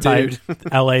surfer type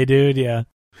dude. LA dude. Yeah.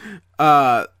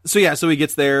 So he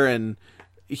gets there, and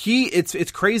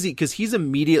it's crazy because he's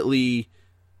immediately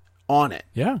on it.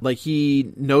 Yeah. Like,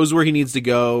 he knows where he needs to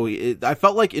go. I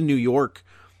felt like in New York,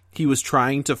 he was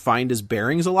trying to find his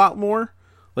bearings a lot more.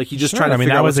 Like, he just trying to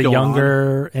figure out what's going on. That was a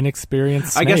younger,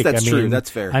 inexperienced Snake. I guess that's true. That's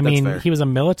fair. He was a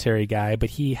military guy, but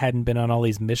he hadn't been on all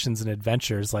these missions and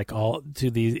adventures, like, all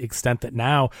to the extent that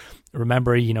now,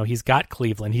 remember, he's got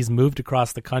Cleveland. He's moved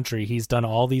across the country. He's done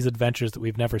all these adventures that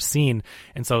we've never seen.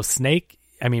 And so Snake,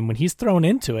 I mean, when he's thrown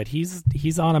into it,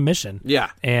 he's on a mission.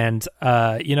 Yeah. And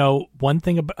another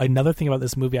thing about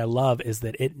this movie I love is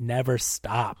that it never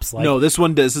stops. Like, no, this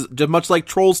one does. Much like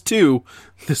Trolls 2,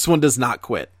 this one does not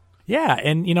quit. Yeah,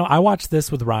 and I watched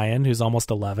this with Ryan, who's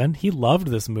almost 11. He loved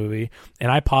this movie,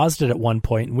 and I paused it at one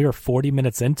point, and we were 40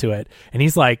 minutes into it, and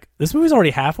he's like, "This movie's already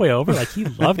halfway over." Like, he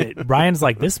loved it. Ryan's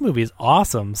like, "This movie is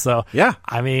awesome." So yeah,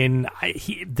 I mean,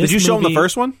 did you show him the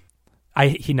first one? I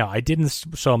didn't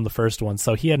show him the first one,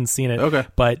 so he hadn't seen it. Okay,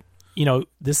 but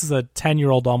this is a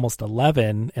 10-year-old, almost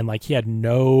 11, and like he had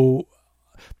no.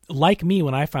 Like me,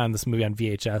 when I found this movie on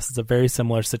VHS, it's a very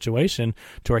similar situation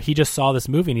to where he just saw this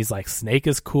movie and he's like, Snake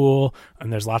is cool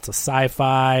and there's lots of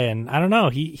sci-fi, and I don't know,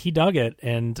 he dug it,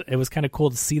 and it was kind of cool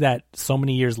to see that so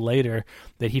many years later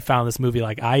that he found this movie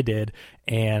like I did,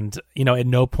 and at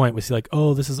no point was he like,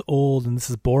 oh, this is old and this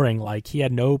is boring. Like, he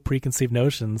had no preconceived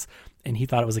notions and he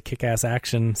thought it was a kick-ass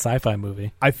action sci-fi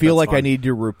movie. I feel like fun. I need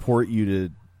to report you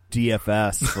to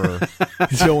DFS for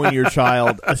showing your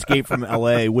child Escape from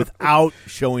LA without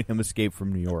showing him Escape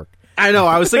from New York. I know.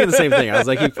 I was thinking the same thing. I was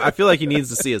like, I feel like he needs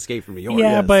to see Escape from New York.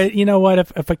 Yeah, yes. But you know what?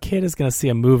 If a kid is going to see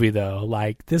a movie, though,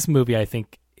 like this movie, I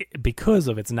think because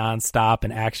of its nonstop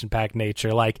and action-packed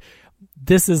nature, like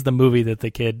this is the movie that the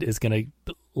kid is going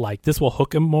to like. This will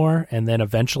hook him more, and then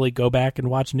eventually go back and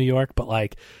watch New York. But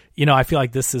like, I feel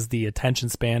like this is the attention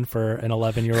span for an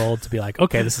 11-year-old to be like,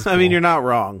 okay, this is cool. I mean, you're not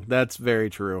wrong. That's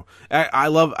very true. I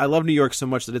love New York so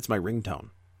much that it's my ringtone.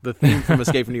 The theme from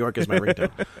Escape from New York is my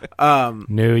ringtone.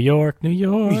 New York, New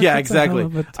York. Yeah,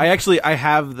 exactly. I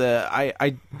have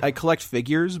I collect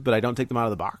figures, but I don't take them out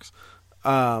of the box.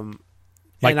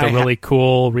 Like the really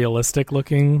cool, realistic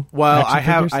looking. Well, I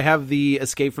have the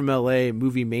Escape from LA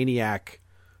movie Maniac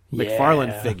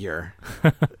McFarlane figure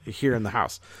here in the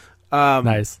house.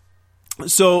 Nice.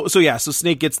 So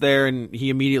Snake gets there and he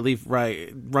immediately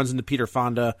runs into Peter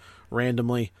Fonda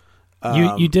randomly.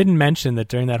 You didn't mention that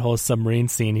during that whole submarine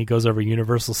scene, he goes over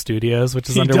Universal Studios, which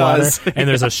is underwater, and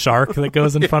there's a shark that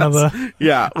goes in front of the.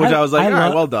 Yeah, which I was like, all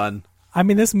right, well done. I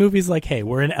mean, this movie's like, hey,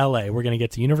 we're in LA. We're going to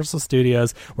get to Universal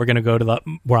Studios. We're going to go to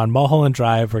we're on Mulholland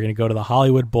Drive. We're going to go to the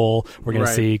Hollywood Bowl. We're going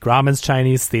to see Grauman's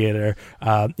Chinese Theater.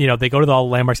 They go to all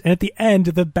the landmarks. And at the end,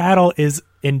 the battle is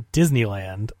in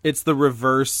Disneyland. It's the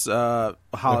reverse, not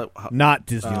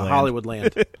Disneyland. Hollywood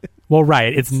land. Well,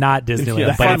 right. It's not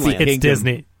Disneyland, but it's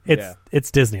Disney.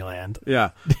 It's Disneyland.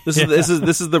 Yeah. This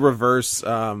is the reverse,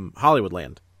 Hollywood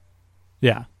land.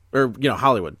 Yeah. Or,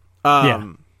 Hollywood.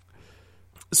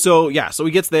 So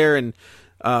he gets there and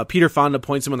Peter Fonda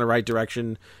points him in the right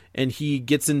direction, and he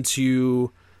gets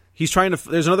into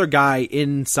there's another guy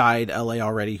inside LA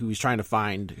already who he's trying to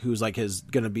find, who's like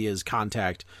gonna be his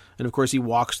contact. And of course he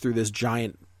walks through this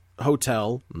giant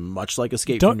hotel, much like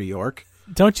Escape from New York.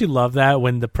 Don't you love that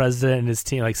when the president and his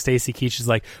team, like Stacy Keach, is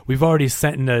like, we've already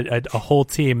sent in a whole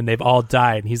team and they've all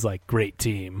died, and he's like, great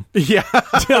team. Yeah,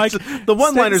 like the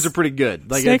one-liners are pretty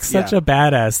good. Like, Snake's such a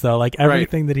badass, though. Like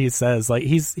everything that he says, like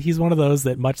he's one of those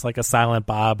that, much like a Silent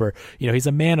Bob, or he's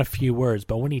a man of few words,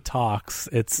 but when he talks,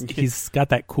 he's got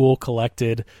that cool,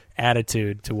 collected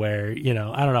attitude to where I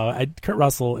don't know. Kurt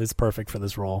Russell is perfect for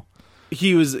this role. So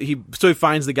he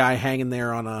finds the guy hanging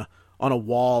there on on a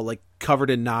wall, like covered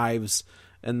in knives.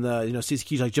 And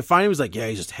Stacey Keach, like, Jafani was like, yeah,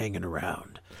 he's just hanging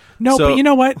around. No, but you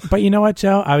know what,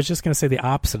 Joe? I was just going to say the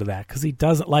opposite of that, because he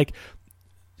doesn't, like,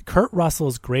 Kurt Russell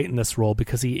is great in this role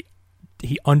because he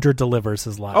under-delivers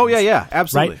his lines. Oh, yeah,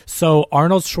 absolutely. Right? So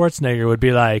Arnold Schwarzenegger would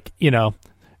be like,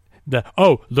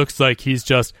 looks like he's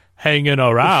just hanging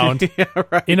around. Yeah,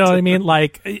 right. You know what I mean?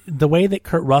 Like, the way that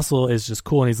Kurt Russell is just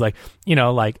cool, and he's like,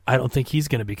 I don't think he's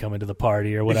going to be coming to the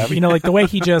party or whatever. Like the way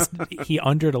he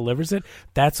under-delivers it,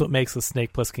 that's what makes the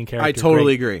Snake Plissken character I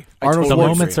totally great. agree.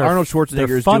 Arnold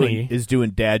Schwarzenegger is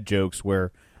doing dad jokes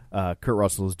where Kurt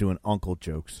Russell is doing uncle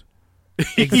jokes.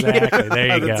 Exactly.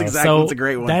 There you go. That's a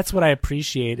great one. That's what I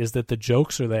appreciate, is that the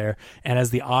jokes are there, and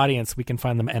as the audience, we can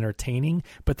find them entertaining,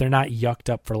 but they're not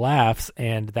yucked up for laughs,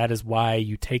 and that is why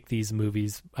you take these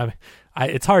movies.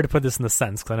 It's hard to put this in the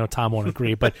sentence because I know Tom won't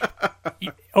agree, but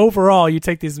overall, you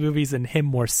take these movies and him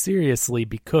more seriously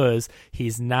because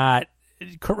he's not.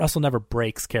 Kurt Russell never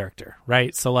breaks character,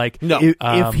 right? So, like, no,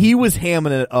 if he was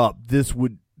hamming it up, this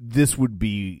would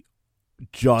be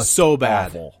just so bad.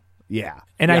 Awful. Yeah,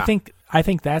 and I think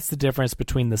that's the difference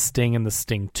between The Sting and The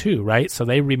Sting 2, right? So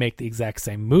they remake the exact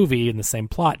same movie and the same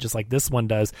plot, just like this one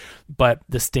does, but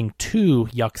The Sting 2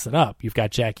 yucks it up. You've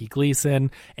got Jackie Gleason,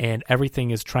 and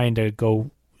everything is trying to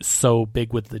go so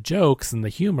big with the jokes and the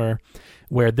humor,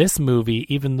 where this movie,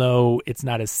 even though it's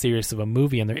not as serious of a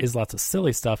movie and there is lots of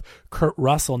silly stuff, Kurt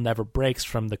Russell never breaks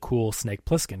from the cool Snake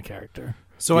Plissken character.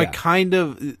 So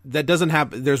that doesn't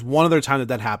happen. There's one other time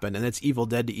that happened, and it's Evil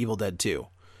Dead to Evil Dead 2.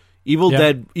 Evil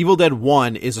Dead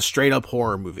 1 is a straight up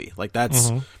horror movie. Like,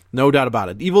 that's no doubt about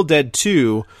it. Evil Dead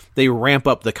 2, they ramp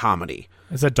up the comedy.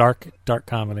 It's a dark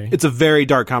comedy. It's a very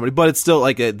dark comedy, but it's still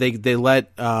like they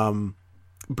let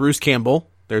Bruce Campbell,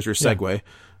 there's your segue.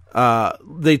 Yeah.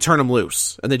 They turn him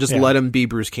loose and they just let him be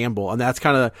Bruce Campbell. And that's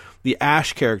kind of the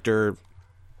Ash character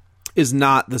is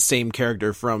not the same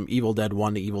character from Evil Dead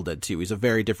 1 to Evil Dead 2. He's a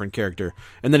very different character.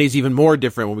 And then he's even more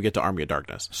different when we get to Army of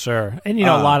Darkness. Sure. And,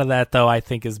 a lot of that, though, I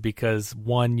think is because,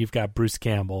 one, you've got Bruce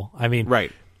Campbell. I mean,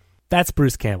 right. That's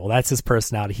Bruce Campbell. That's his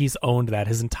personality. He's owned that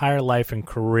his entire life and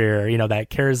career. That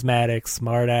charismatic,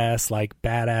 smart-ass, like,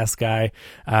 badass guy.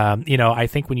 I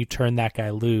think when you turn that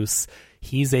guy loose,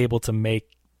 he's able to make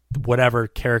whatever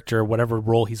character, whatever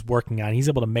role he's working on, he's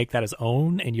able to make that his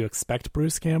own, and you expect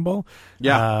Bruce Campbell.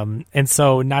 Yeah. And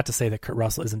so, not to say that Kurt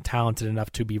Russell isn't talented enough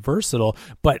to be versatile,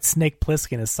 but Snake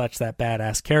Plissken is such that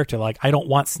badass character. Like, I don't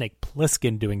want Snake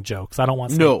Plissken doing jokes. I don't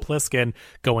want Snake Plissken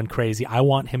going crazy. I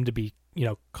want him to be,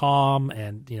 calm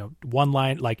and,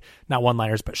 not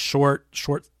one-liners, but short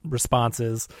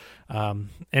responses.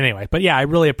 Anyway, but yeah, I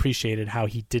really appreciated how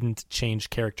he didn't change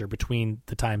character between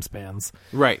the time spans.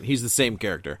 Right. He's the same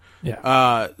character.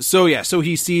 Yeah. So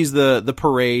he sees the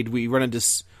parade. We run into,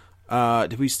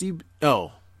 did we see,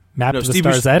 Map to the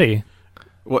Stars Eddie.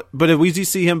 What? But did we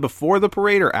see him before the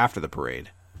parade or after the parade?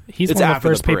 He's one of the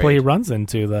first people he runs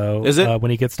into, though. Is it?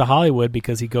 When he gets to Hollywood,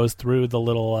 because he goes through the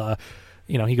little,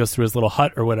 he goes through his little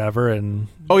hut or whatever, and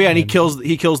he kills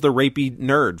the rapey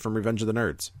nerd from Revenge of the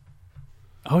Nerds.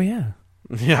 Oh yeah,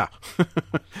 yeah.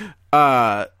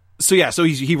 So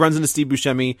he runs into Steve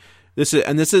Buscemi. This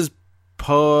is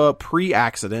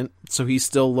pre-accident, so he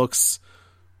still looks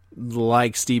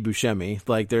like Steve Buscemi.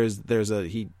 Like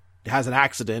he has an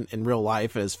accident in real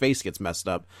life and his face gets messed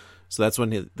up. So that's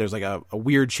when there's like a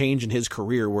weird change in his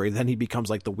career where then he becomes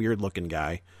like the weird looking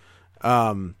guy.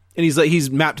 And he's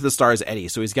mapped to the stars Eddie.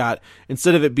 So he's got,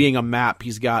 instead of it being a map,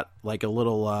 he's got like a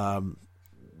little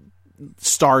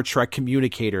Star Trek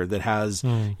communicator that has,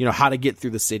 how to get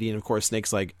through the city. And of course,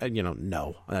 Snake's like,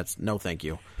 no, thank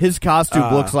you. His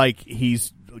costume looks like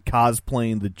he's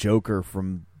cosplaying the Joker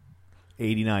from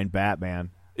 '89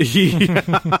 Batman.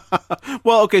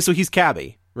 Well, okay, so he's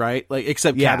Cabby, right? Like,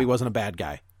 except Cabby wasn't a bad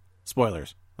guy.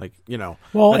 Spoilers, like,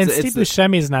 Well, and Steve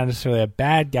Buscemi is not necessarily a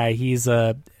bad guy.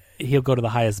 He'll go to the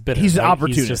highest bidder. He's an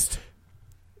opportunist.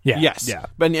 Yes. Yeah.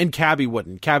 But and Cabby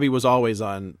wouldn't. Cabby was always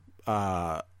on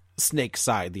Snake's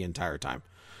side the entire time.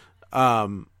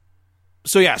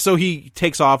 So he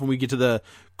takes off and we get to the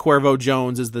Cuervo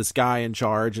Jones is this guy in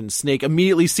charge, and Snake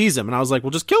immediately sees him, and I was like,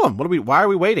 well, just kill him. Why are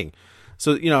we waiting?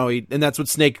 So, and that's what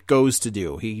Snake goes to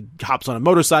do. He hops on a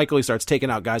motorcycle. He starts taking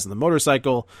out guys on the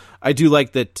motorcycle. I do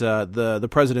like that the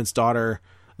president's daughter,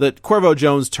 that Cuervo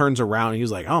Jones turns around and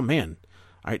he's like, oh man,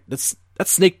 that's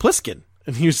Snake Plissken.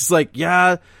 And he was just like,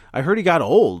 yeah, I heard he got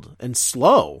old and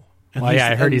slow. And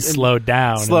I heard he slowed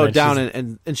down.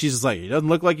 And she's just like, he doesn't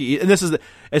look like he, and this is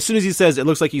as soon as he says it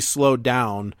looks like he slowed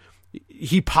down,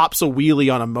 he pops a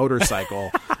wheelie on a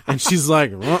motorcycle. And she's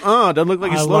like, doesn't look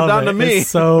like he slowed down to me. It's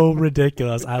so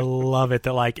ridiculous. I love it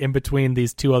that, like, in between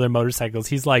these two other motorcycles,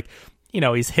 he's like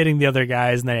he's hitting the other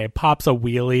guys, and then he pops a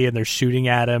wheelie, and they're shooting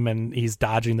at him, and he's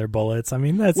dodging their bullets. I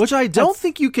mean, which I don't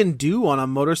think you can do on a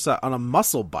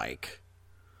muscle bike.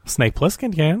 Snake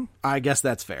Plissken can. I guess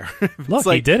that's fair. Look,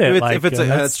 he did it.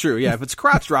 That's true. Yeah, if it's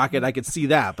crotch rocket, I could see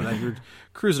that. But if you're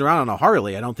cruising around on a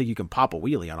Harley, I don't think you can pop a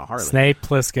wheelie on a Harley. Snake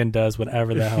Plissken does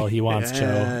whatever the hell he wants, Joe,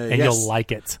 and you'll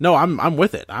like it. No, I'm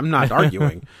with it. I'm not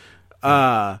arguing.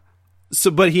 But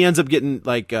he ends up getting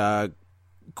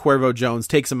Cuervo Jones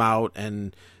takes him out,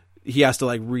 and he has to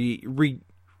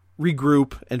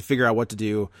regroup and figure out what to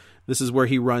do. This is where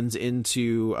he runs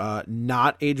into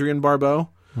not Adrian Barbeau.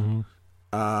 Mm-hmm.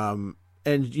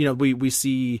 And we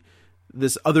see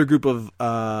this other group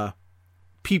of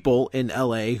people in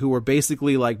LA who were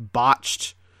basically like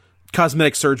botched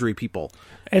cosmetic surgery people.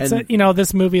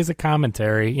 This movie is a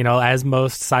commentary, as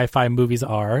most sci-fi movies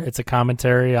are. It's a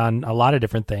commentary on a lot of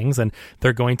different things, and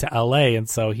they're going to LA, and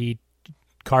so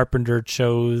Carpenter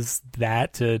chose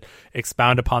that to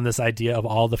expound upon this idea of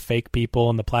all the fake people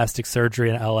and the plastic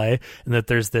surgery in LA, and that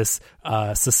there's this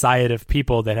society of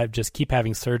people that just keep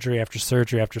having surgery after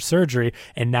surgery after surgery,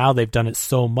 and now they've done it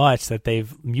so much that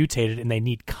they've mutated and they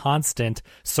need constant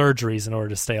surgeries in order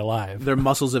to stay alive. Their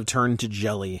muscles have turned to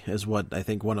jelly, is what I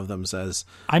think one of them says.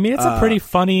 I mean, it's a pretty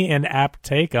funny and apt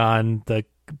take on the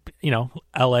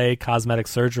LA cosmetic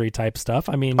surgery type stuff.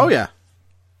 I mean, oh yeah.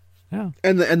 Yeah,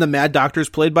 and the Mad Doctor's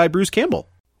played by Bruce Campbell,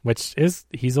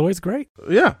 he's always great.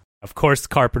 Yeah. Of course,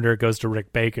 Carpenter goes to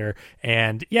Rick Baker,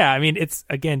 and yeah, I mean, it's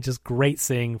again just great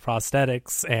seeing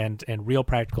prosthetics and real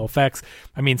practical effects.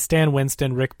 I mean, Stan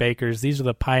Winston, Rick Baker's, these are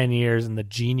the pioneers and the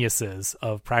geniuses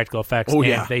of practical effects. Oh,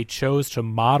 yeah. And they chose to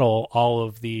model all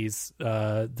of these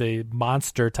the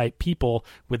monster type people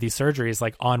with these surgeries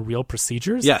like on real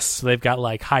procedures. Yes. So they've got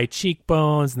like high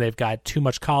cheekbones, and they've got too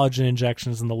much collagen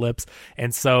injections in the lips,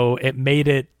 and so it made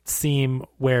it seem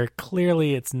where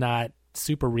clearly it's not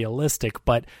super realistic,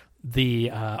 but the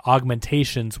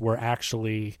augmentations were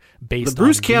actually based on the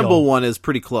Bruce Campbell one is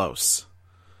pretty close.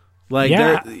 Like,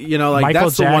 yeah, Michael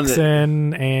that's Jackson, the one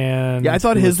that, and I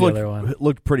thought his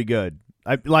looked pretty good.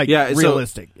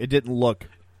 Realistic. It didn't look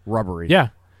rubbery. Yeah.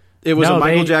 It was a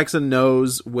Michael Jackson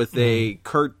nose with a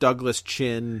Kirk Douglas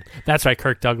chin. That's right,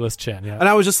 Kirk Douglas chin, yeah. And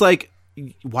I was just like,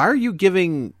 why are you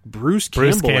giving Bruce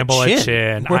Campbell a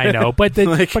chin? I know, but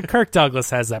but Kirk Douglas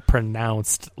has that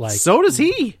pronounced like. So does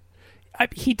he.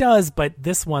 He does, but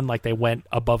this one, like, they went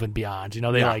above and beyond.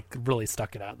 They really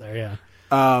stuck it out there.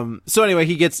 Yeah. So anyway,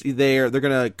 he gets there. They're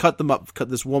gonna cut them up. Cut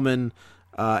this woman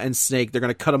and Snake. They're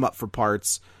gonna cut them up for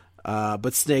parts.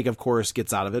 But Snake, of course,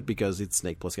 gets out of it because it's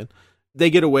Snake Plissken. They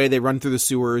get away. They run through the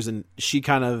sewers, and she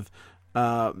kind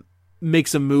of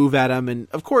makes a move at him. And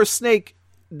of course, Snake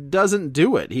doesn't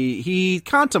do it. He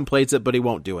contemplates it, but he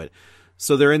won't do it.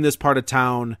 So they're in this part of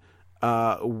town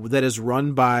that is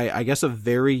run by, I guess, a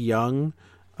very young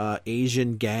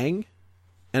Asian gang.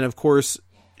 And of course,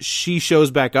 she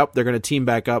shows back up. They're going to team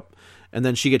back up, and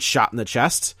then she gets shot in the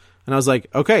chest. And I was like,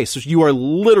 okay, so you are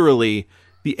literally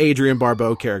the Adrian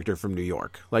Barbeau character from New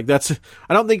York. Like, that's,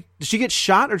 I don't think, did she get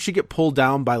shot or did she get pulled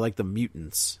down by like the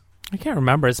mutants? I can't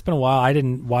remember. It's been a while. I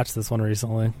didn't watch this one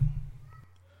recently.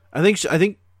 I think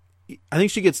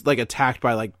she gets like attacked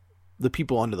by like the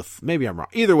people under the, maybe I'm wrong.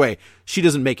 Either way, she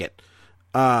doesn't make it.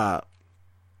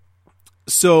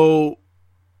 So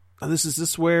this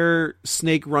is where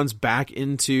Snake runs back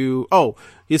into,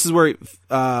 this is where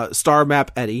Star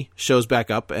Map Eddie shows back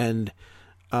up and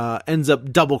ends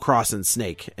up double crossing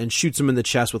Snake and shoots him in the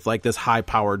chest with like this high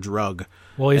powered drug.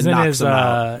 Well, he's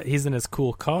in his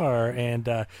cool car,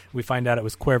 and we find out it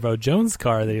was Cuervo Jones'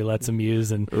 car that he lets him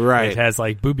use, and it has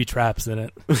like booby traps in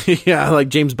it. Yeah, like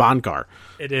James Bond car.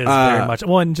 It is very much.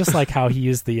 Well, and just like how he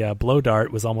used the blow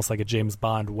dart was almost like a James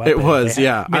Bond weapon. It was, they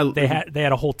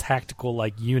had a whole tactical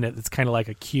like unit that's kind of like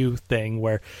a Q thing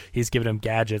where he's giving him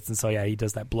gadgets, and so yeah, he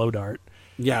does that blow dart.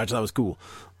 Yeah, which that was cool.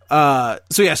 So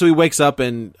he wakes up,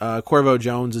 and Cuervo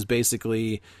Jones is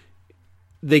basically,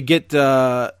 they get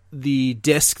the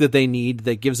disc that they need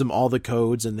that gives them all the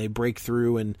codes, and they break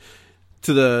through and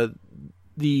to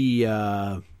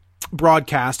the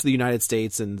broadcast to the United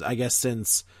States. And I guess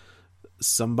since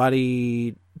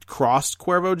somebody crossed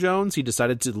Cuervo Jones, he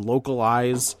decided to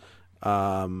localize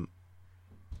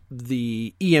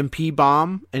the EMP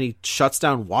bomb, and he shuts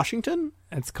down Washington.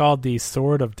 It's called the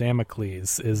Sword of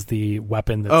Damocles, is the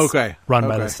weapon that's run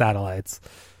by the satellites.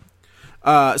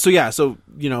 So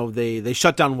they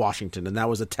shut down Washington, and that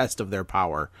was a test of their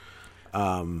power.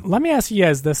 Let me ask you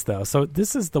guys this though. So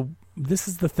this is this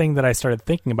is the thing that I started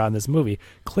thinking about in this movie.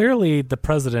 Clearly, the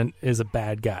president is a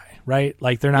bad guy, right?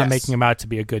 Like, they're not making him out to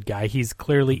be a good guy. He's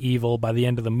clearly evil. By the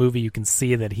end of the movie, you can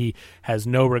see that he has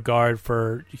no regard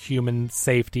for human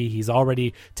safety. He's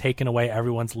already taken away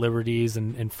everyone's liberties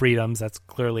and freedoms. That's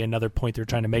clearly another point they're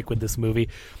trying to make with this movie.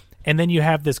 And then you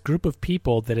have this group of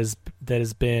people that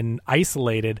has been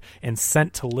isolated and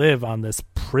sent to live on this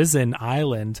prison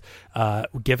island,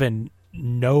 given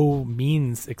no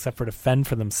means except for to fend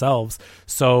for themselves.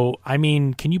 So, I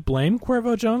mean, can you blame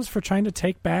Cuervo Jones for trying to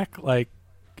take back like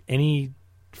any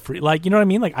free, like, you know what I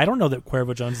mean? Like, I don't know that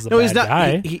Cuervo Jones is a bad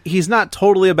guy. He's not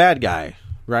totally a bad guy,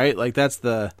 right? Like, that's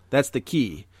the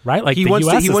key, right? Like, the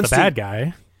U.S. is the bad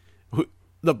guy.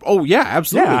 Yeah,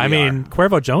 absolutely. Yeah, I mean,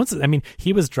 Cuervo Jones, I mean,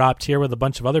 he was dropped here with a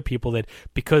bunch of other people that,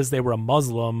 because they were a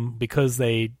Muslim, because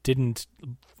they didn't,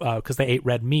 because they ate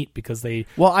red meat, because they...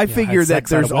 Well, I figure that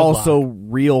there's also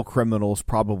real criminals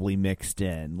probably mixed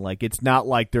in. Like, it's not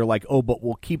like they're like, oh, but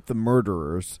we'll keep the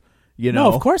murderers, you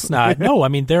know? No, of course not. No, I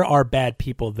mean, there are bad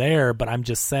people there, but I'm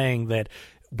just saying that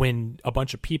when a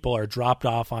bunch of people are dropped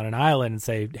off on an island and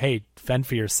say, hey, fend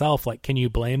for yourself, like, can you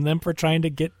blame them for trying to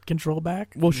get control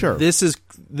back? Well, sure. This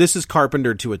is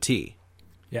Carpenter to a T.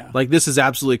 Yeah. Like, this is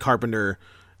absolutely Carpenter,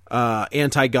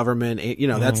 anti-government, you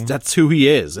know, that's who he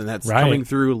is, and that's coming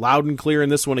through loud and clear in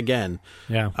this one again.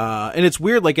 Yeah. And it's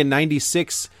weird, like in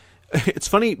 96, it's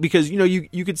funny because, you know,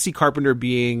 you could see Carpenter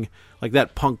being like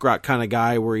that punk rock kind of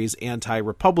guy where he's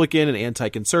anti-Republican and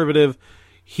anti-conservative.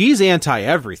 He's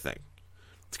anti-everything.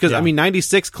 Because, I mean,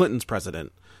 96, Clinton's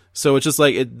president. So it's just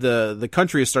like the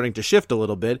country is starting to shift a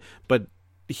little bit, but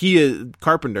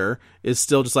Carpenter is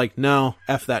still just like, no,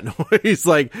 F that noise.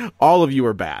 Like, all of you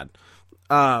are bad.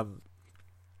 So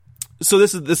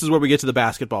this is where we get to the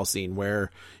basketball scene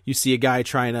where you see a guy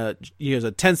he has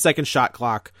a 10-second shot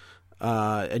clock,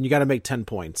 and you got to make 10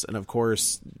 points. And of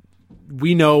course,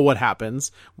 we know what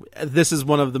happens. This is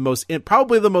one of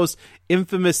probably the most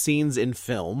infamous scenes in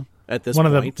film. At this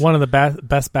point. One of the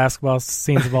best basketball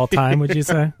scenes of all time, would you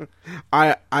say?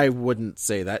 I wouldn't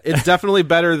say that. It's definitely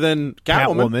better than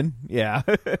Catwoman. Yeah,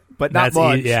 but not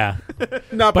much. Yeah,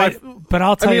 not but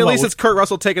I'll tell you, at least it's Kurt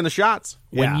Russell taking the shots.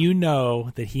 When you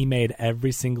know that he made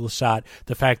every single shot,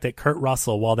 the fact that Kurt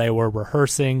Russell, while they were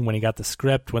rehearsing, when he got the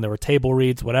script, when there were table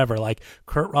reads, whatever, like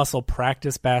Kurt Russell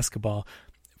practiced basketball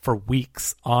for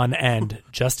weeks on end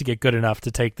just to get good enough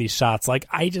to take these shots. Like,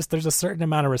 there's a certain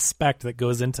amount of respect that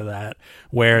goes into that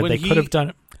where they could have done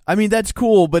it. I mean, that's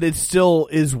cool, but it still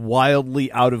is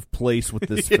wildly out of place with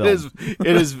this film. It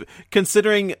is,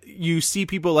 considering you see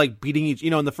people like beating each, you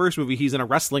know, in the first movie, he's in a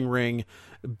wrestling ring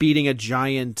beating a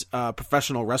giant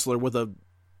professional wrestler with a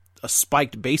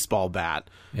spiked baseball bat.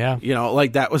 Yeah. You know,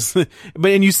 like that was,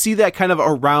 and you see that kind of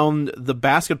around the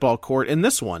basketball court in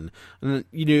this one. And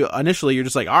you know, initially you're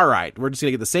just like, all right, we're just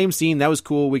going to get the same scene. That was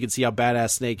cool. We could see how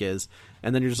badass Snake is.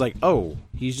 And then you're just like, oh,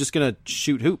 he's just going to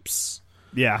shoot hoops.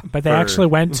 Yeah. But they actually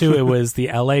went to, it was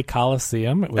the LA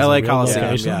Coliseum. It was LA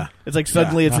Coliseum. Yeah. It's like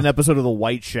suddenly it's an episode of The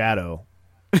White Shadow.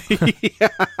 Yeah.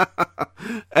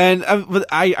 And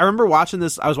I remember watching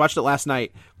this. I was watching it last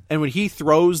night. And when he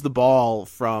throws the ball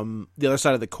from the other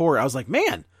side of the court, I was like,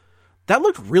 man, that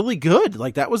looked really good.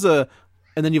 Like, that was and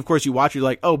then of course you watch, you're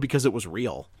like, oh, because it was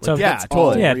real. Like, so,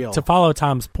 totally. Yeah, real. To follow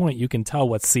Tom's point, you can tell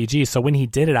what's CG. So when he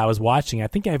did it, I was watching. I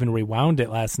think I even rewound it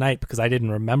last night because I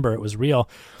didn't remember it was real.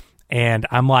 And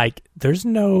I'm like, there's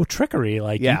no trickery.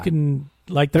 Like, you can,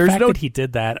 like, the fact that he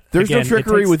did that. There's no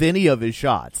trickery with any of his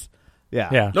shots.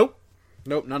 Yeah. Nope,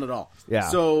 none at all. Yeah.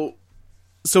 So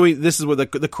this is where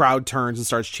the crowd turns and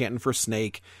starts chanting for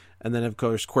Snake. And then, of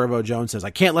course, Cuervo Jones says, I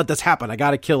can't let this happen. I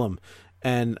got to kill him.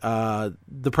 And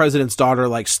the president's daughter,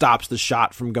 like, stops the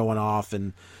shot from going off.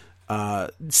 And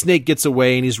Snake gets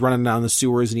away, and he's running down the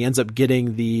sewers. And he ends up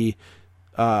getting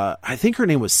I think her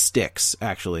name was Styx,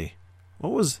 actually. I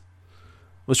was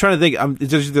trying to think.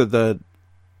 It's just the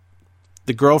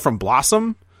girl from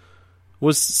Blossom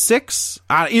was Six.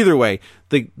 Either way,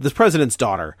 the president's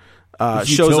daughter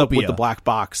shows up with the black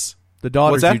box. The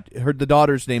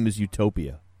daughter's name is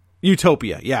Utopia.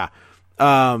 Utopia, yeah.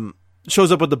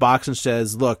 Shows up with the box and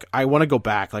says, "Look, I want to go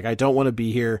back. Like, I don't want to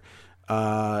be here."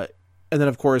 And then,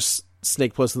 of course,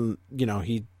 Snake Plissken, you know,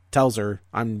 he tells her,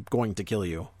 I'm going to kill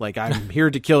you. Like, I'm here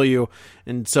to kill you.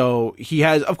 And so he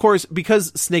has, of course,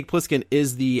 because Snake Plissken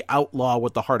is the outlaw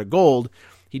with the heart of gold,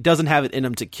 he doesn't have it in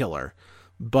him to kill her.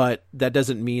 But that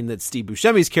doesn't mean that Steve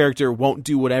Buscemi's character won't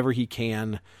do whatever he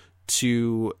can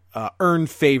to earn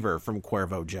favor from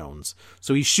Cuervo Jones.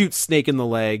 So he shoots Snake in the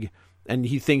leg, and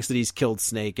he thinks that he's killed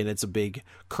Snake, and it's a big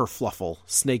kerfluffle.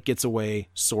 Snake gets away,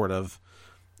 sort of.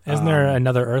 Isn't there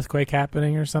another earthquake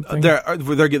happening or something?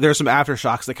 There's some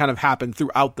aftershocks that kind of happen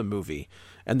throughout the movie,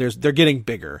 and they're getting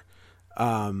bigger.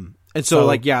 And so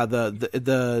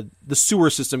the sewer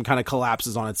system kind of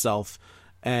collapses on itself.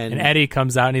 And Eddie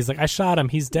comes out and he's like, I shot him.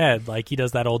 He's dead. Like, he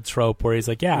does that old trope where he's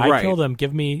like, yeah, I killed him.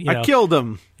 Give me, I killed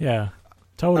him. Yeah,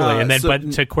 totally. And then,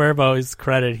 but to Cuervo's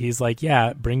credit, he's like,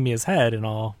 yeah, bring me his head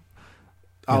and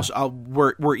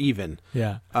we're even.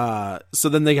 Yeah. So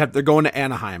then they're going to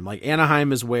Anaheim. Like,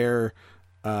 Anaheim is where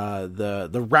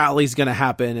the rally's going to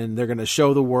happen, and they're going to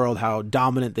show the world how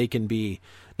dominant they can be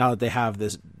now that they have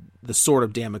the sword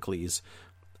of Damocles.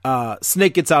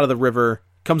 Snake gets out of the river,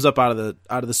 comes up out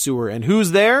of the sewer, and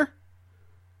who's there?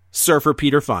 Surfer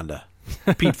Pete Fonda.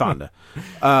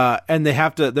 And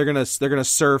they're gonna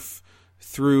surf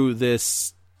through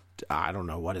this, I don't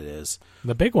know what it is.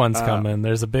 The big one's coming.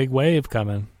 There's a big wave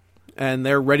coming. And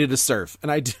they're ready to surf.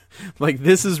 And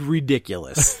this is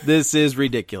ridiculous. This is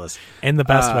ridiculous. In the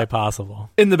best way possible.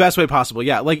 In the best way possible,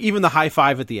 yeah. Like, even the high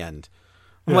five at the end.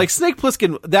 I'm like, Snake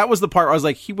Plissken, that was the part where I was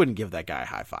like, he wouldn't give that guy a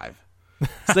high five.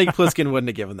 Snake Plissken wouldn't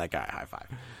have given that guy a high five.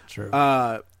 True.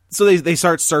 So they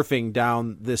start surfing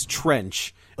down this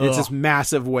trench. And it's this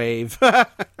massive wave.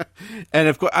 And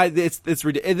of course, it's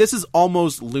ridiculous. This is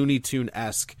almost Looney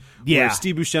Tune-esque. Yeah. Where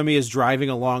Steve Buscemi is driving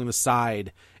along the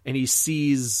side, and he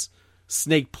sees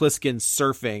Snake Plissken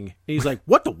surfing. And he's like,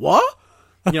 what the what?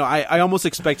 I almost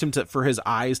expect him for his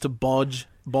eyes to bulge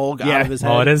out of his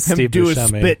head. Oh, it is him Steve do Buscemi. A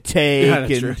spit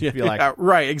take and be like,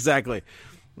 right, exactly.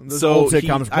 So I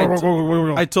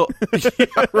told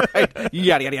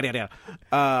yada.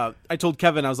 I told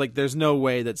Kevin, I was like, "There's no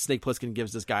way that Snake Plissken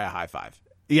gives this guy a high five."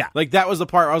 Yeah, like that was the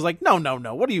part where I was like, "No.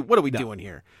 What are we doing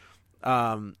here?"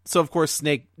 So of course,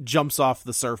 Snake jumps off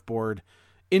the surfboard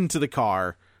into the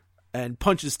car and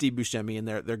punches Steve Buscemi, and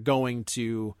they're going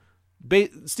to.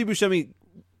 Steve Buscemi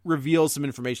reveals some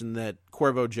information that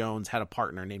Cuervo Jones had a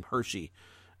partner named Hershey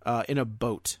in a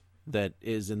boat that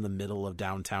is in the middle of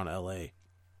downtown LA.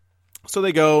 So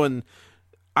they go, and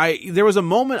there was a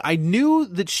moment I knew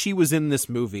that she was in this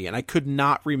movie, and I could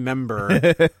not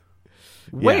remember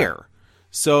where. Yeah.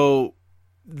 So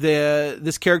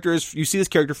this character you see this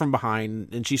character from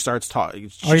behind, and she starts talking.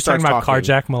 Are you talking about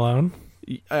Carjack Malone?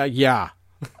 Yeah.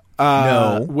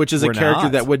 No, which is a character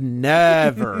that would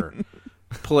never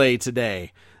play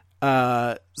today.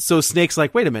 So Snake's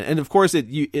like, wait a minute, and of course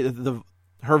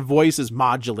her voice is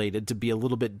modulated to be a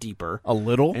little bit deeper. A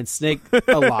little? And Snake,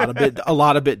 a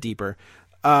lot a bit deeper.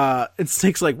 And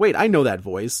Snake's like, wait, I know that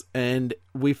voice. And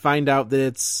we find out that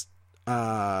it's,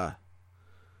 I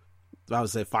would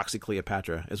say Foxy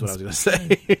Cleopatra is what I was going to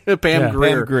say. Pam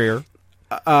Grier.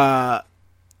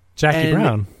 Jackie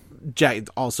Brown.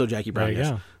 Also Jackie Brown, there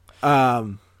you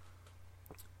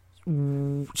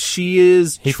go. She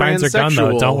is He transsexual. finds her gun,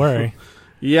 though. Don't worry.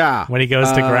 Yeah. When he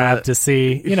goes to grab to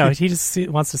see, he just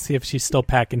wants to see if she's still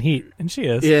packing heat, and she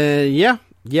is. Yeah.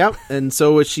 And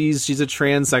so she's a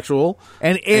transsexual,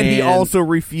 and he also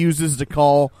refuses to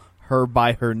call her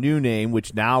by her new name,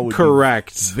 which now would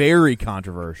correct. Be very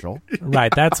controversial.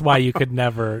 Right. That's why you could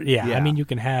never. Yeah. I mean, you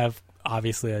can have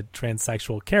obviously a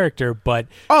transsexual character, but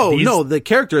no, the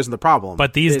character isn't the problem.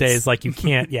 But these days, like, you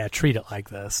can't treat it like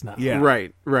this. No. Yeah.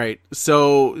 Right.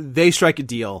 So they strike a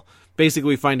deal. Basically,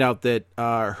 we find out that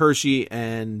Hershey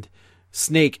and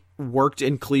Snake worked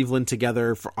in Cleveland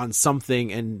together on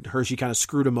something, and Hershey kind of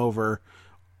screwed him over,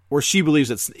 or she believes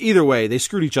it's either way. They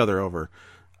screwed each other over,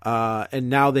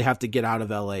 and now they have to get out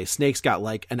of L.A. Snake's got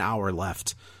like an hour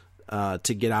left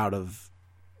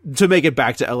to make it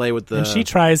back to L.A. with the. And she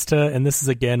tries to, and this is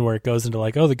again where it goes into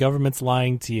like, oh, the government's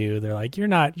lying to you. They're like,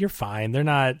 you're fine. They're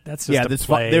not. That's just a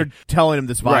play. They're telling him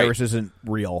this virus isn't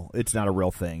real. It's not a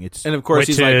real thing. And of course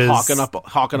he's like hawking up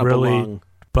really, a lung.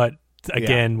 But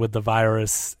again, with the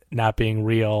virus not being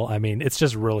real, I mean, it's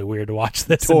just really weird to watch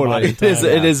this. Totally,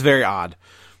 it is very odd.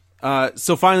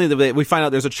 So finally, we find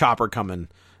out there's a chopper coming.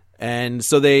 And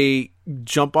so they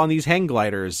jump on these hang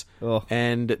gliders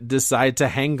and decide to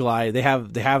hang glide. They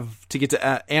have to get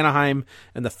to Anaheim,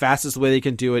 and the fastest way they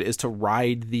can do it is to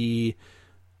ride the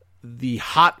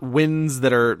hot winds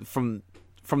that are from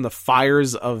the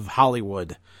fires of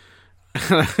Hollywood.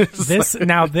 All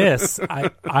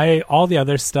the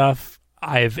other stuff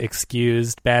I've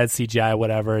excused, bad CGI,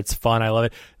 whatever. It's fun. I love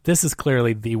it. This is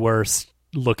clearly the worst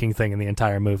looking thing in the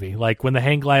entire movie. Like when the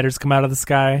hang gliders come out of the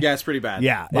sky. Yeah, it's pretty bad.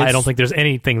 Yeah, I don't think there's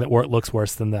anything that looks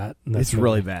worse than that. It's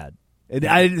really bad. And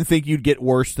I didn't think you'd get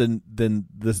worse than the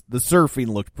surfing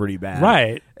looked pretty bad.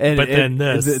 Right. And but then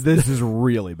this is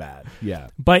really bad. Yeah.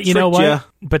 But you know what? Ya.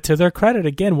 But to their credit,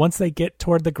 again, once they get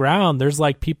toward the ground, there's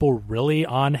like people really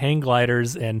on hang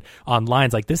gliders and on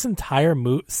lines. Like this entire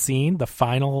scene, the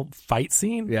final fight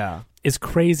scene, is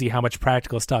crazy how much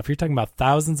practical stuff. You're talking about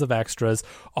thousands of extras,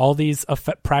 all these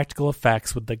practical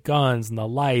effects with the guns and the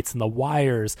lights and the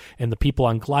wires and the people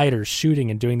on gliders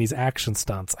shooting and doing these action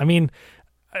stunts. I mean,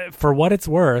 for what it's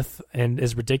worth, and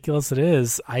as ridiculous it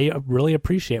is, I really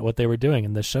appreciate what they were doing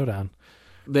in this showdown.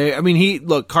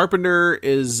 Carpenter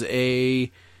is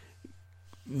I'm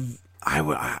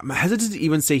hesitant to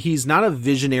even say he's not a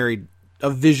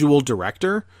visual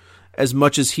director as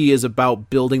much as he is about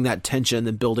building that tension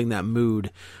and building that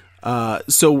mood.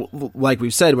 So like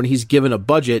we've said, when he's given a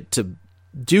budget to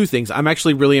do things, I'm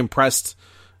actually really impressed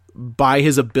by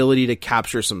his ability to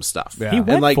capture some stuff. Yeah. He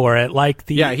went for it.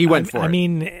 He went for it. I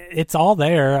mean, it's all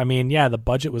there. I mean, the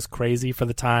budget was crazy for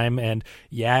the time, and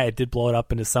it did blow it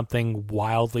up into something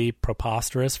wildly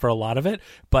preposterous for a lot of it,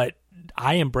 but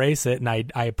I embrace it and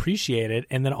I appreciate it.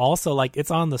 And then also, like,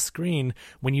 it's on the screen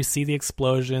when you see the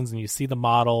explosions and you see the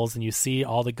models and you see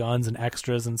all the guns and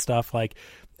extras and stuff. Like,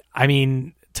 I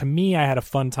mean, to me, I had a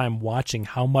fun time watching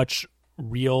how much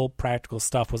real practical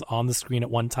stuff was on the screen at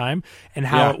one time and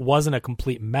how it wasn't a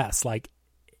complete mess. Like,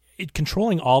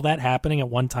 controlling all that happening at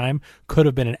one time could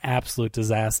have been an absolute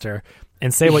disaster.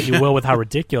 And say what you will with how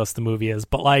ridiculous the movie is,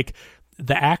 but like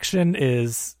the action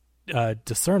is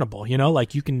discernible,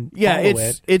 like you can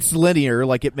follow it's linear.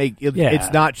 Like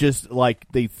it's not just like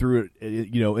they threw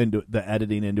it into the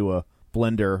editing into a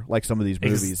blender like some of these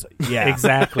movies.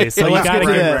 Exactly. So you got to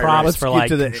give props for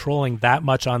controlling that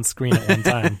much on screen at one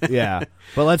time.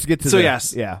 But let's get to so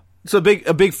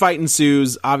a big fight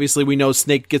ensues. Obviously we know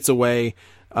Snake gets away.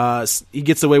 He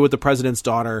gets away with the president's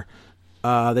daughter.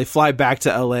 They fly back to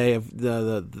LA.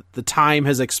 The time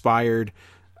has expired.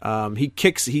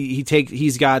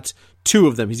 He's got two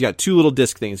of them. He's got two little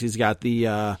disc things. He's got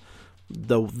the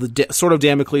Sword of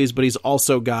Damocles, but he's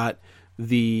also got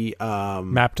the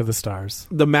map to the stars.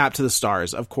 The map to the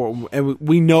stars, of course. And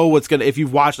we know what's gonna. If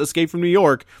you've watched Escape from New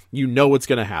York, you know what's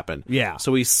gonna happen. Yeah.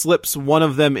 So he slips one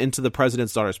of them into the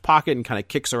president's daughter's pocket and kind of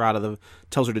kicks her out of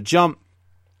tells her to jump.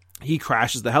 He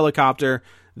crashes the helicopter.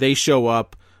 They show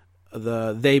up.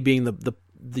 They being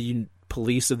the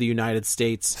police of the United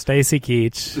States. Stacy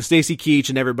Keach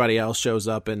and everybody else shows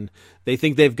up, and they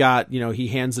think they've got, he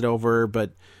hands it over,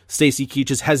 but Stacy Keach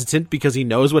is hesitant because he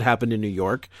knows what happened in New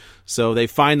York. So they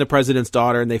find the president's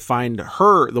daughter, and they find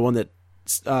her, the one that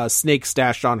Snake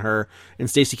stashed on her, and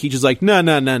Stacy Keach is like, no.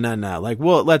 Like,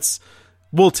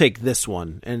 we'll take this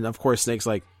one. And of course Snake's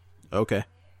like, okay.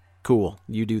 Cool,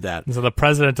 you do that. So the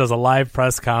president does a live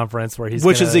press conference where this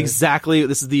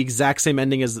is the exact same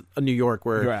ending as New York,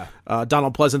 where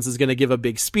Donald Pleasance is going to give a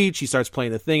big speech. He starts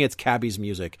playing the thing. It's Cabby's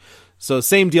music. So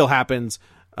same deal happens.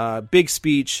 Big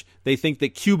speech. They think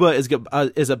that Cuba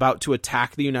is about to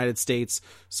attack the United States.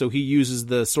 So he uses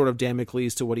the Sword of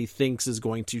Damocles to what he thinks is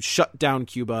going to shut down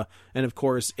Cuba. And of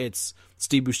course, it's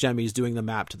Steve Buscemi's doing the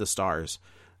map to the stars.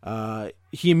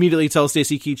 He immediately tells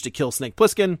Stacy Keach to kill Snake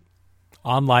Plissken.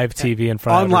 On live TV in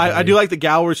front of everybody. I do like the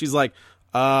gal where she's like,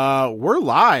 we're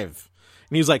live.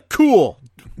 And he's like, cool,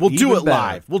 we'll do it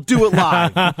live. We'll do it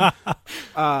live.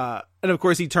 And of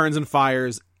course he turns and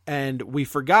fires, and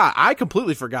I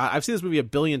completely forgot. I've seen this movie a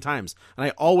billion times, and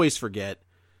I always forget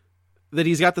that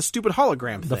he's got the stupid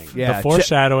hologram thing. The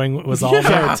foreshadowing was all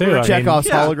there too. Chekhov's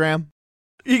hologram.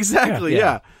 Exactly,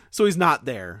 yeah. So he's not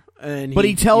there. But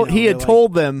he had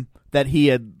told them that he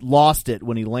had lost it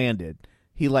when he landed.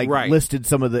 He listed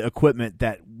some of the equipment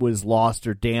that was lost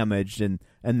or damaged, and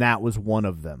that was one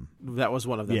of them.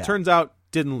 Yeah. Turns out,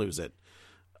 didn't lose it.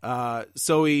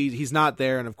 So he's not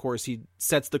there, and of course he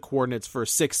sets the coordinates for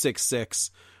 666,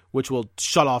 which will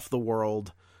shut off the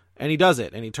world. And he does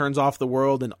it, and he turns off the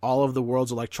world, and all of the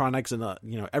world's electronics and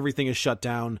everything is shut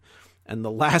down. And the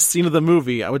last scene of the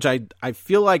movie, which I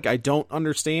feel like I don't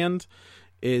understand,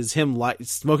 is him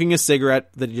smoking a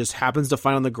cigarette that he just happens to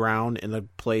find on the ground in a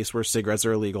place where cigarettes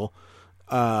are illegal.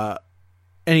 And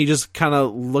he just kind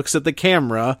of looks at the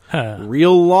camera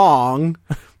real long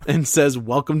and says,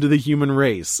 "Welcome to the human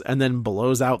race," and then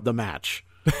blows out the match.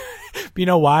 You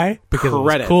know why? Because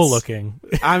Credits. It was cool looking.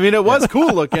 I mean, it was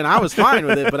cool looking. I was fine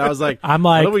with it, but I was like,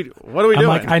 what are we doing?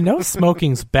 Like, I know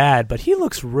smoking's bad, but he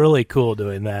looks really cool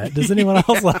doing that. Does anyone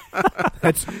else like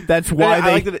That's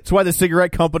why that's why the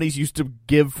cigarette companies used to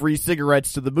give free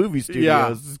cigarettes to the movie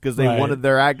studios, because they wanted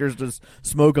their actors to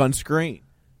smoke on screen.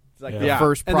 It's like the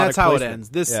first product and that's how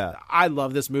placement. it ends. I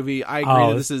love this movie. I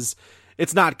agree that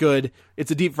It's not good.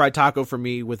 It's a deep fried taco for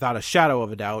me without a shadow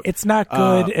of a doubt. It's not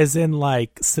good as in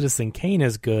like Citizen Kane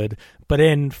is good, but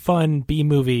in fun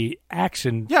B-movie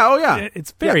action,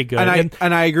 it's very good.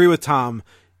 And I agree with Tom.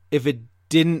 If it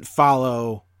didn't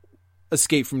follow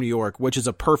Escape from New York, which is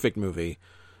a perfect movie,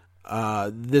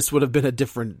 this would have been a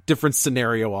different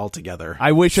scenario altogether.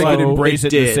 I wish I could embrace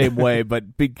it in the same way,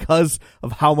 but because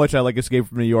of how much I like Escape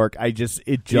from New York, it's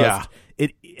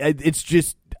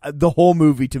just the whole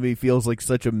movie to me feels like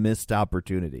such a missed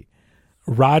opportunity.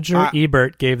 Roger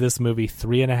Ebert gave this movie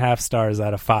 3.5 stars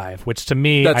out of 5, which to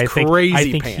me, I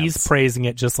think he's praising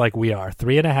it just like we are.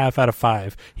 3.5 out of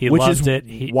 5. He loved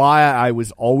it. Why I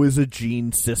was always a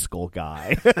Gene Siskel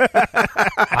guy.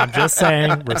 I'm just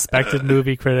saying, respected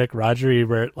movie critic Roger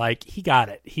Ebert, like, he got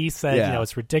it. He said,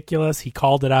 it's ridiculous. He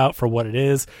called it out for what it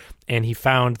is. And he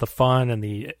found the fun and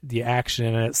the action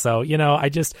in it. So,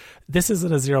 this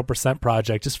isn't a 0%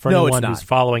 project. Just for anyone who's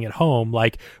following at home,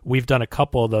 like, we've done a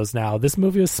couple of those now. This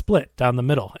movie was split down the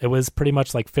middle. It was pretty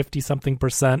much like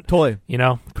 50-something%. Totally.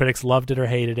 Critics loved it or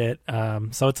hated it.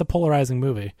 So it's a polarizing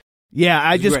movie. Yeah,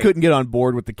 I just couldn't get on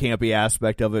board with the campy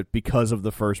aspect of it because of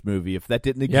the first movie. If that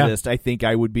didn't exist, I think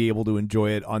I would be able to enjoy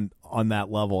it on that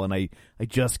level, and I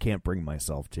just can't bring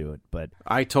myself to it. But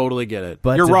I totally get it.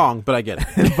 But you're wrong, but I get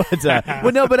it. But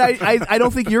I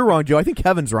don't think you're wrong, Joe. I think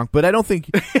Kevin's wrong, but I don't think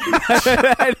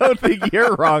I don't think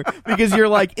you're wrong, because you're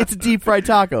like, it's a deep fried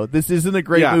taco. This isn't a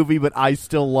great movie, but I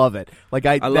still love it. Like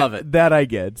I love it. That I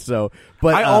get. So,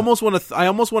 but I almost want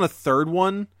a third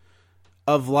one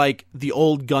of like the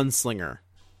old gunslinger,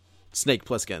 Snake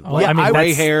Plissken.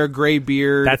 Gray hair, gray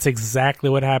beard. That's exactly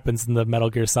what happens in the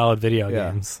Metal Gear Solid video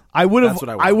games. I would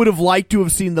have liked to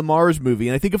have seen the Mars movie,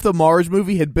 and I think if the Mars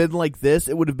movie had been like this,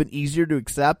 it would have been easier to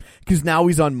accept, because now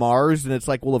he's on Mars, and it's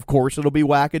like, well, of course it'll be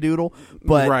wackadoodle.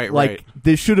 But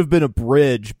this should have been a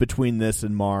bridge between this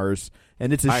and Mars.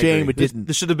 And it's a shame it didn't.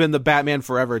 This should have been the Batman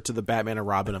Forever to the Batman and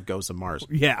Robin of Ghosts of Mars.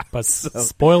 Yeah. But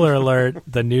spoiler alert,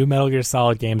 the new Metal Gear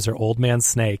Solid games are Old Man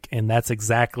Snake, and that's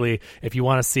exactly, if you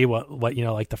want to see what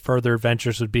like the further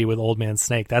adventures would be with Old Man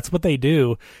Snake, that's what they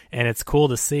do, and it's cool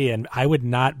to see. And I would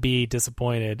not be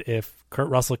disappointed if Kurt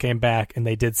Russell came back and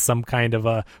they did some kind of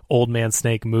a Old Man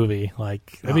Snake movie.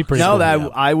 Like, that'd be pretty cool.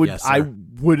 No, I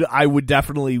would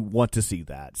definitely want to see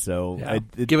that. So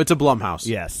give it to Blumhouse.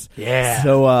 Yes. Yeah.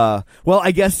 So well,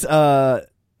 I guess I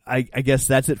guess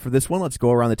that's it for this one. Let's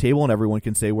go around the table and everyone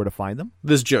can say where to find them.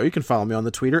 This is Joe. You can follow me on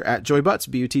the Twitter at JoeyButts,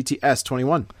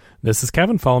 BUTTS21. This is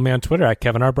Kevin. Follow me on Twitter at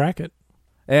Kevin R. Brackett.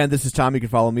 And this is Tom. You can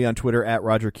follow me on Twitter at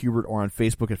Roger Kubert, or on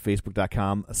Facebook at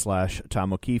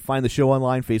Facebook.com/Tom O'Keefe. Find the show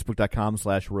online,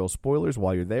 Facebook.com/Real Spoilers.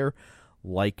 While you're there,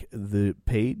 like the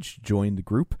page, join the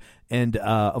group. And,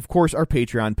 of course, our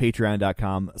Patreon,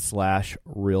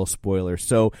 Patreon.com/Real Spoilers.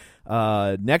 So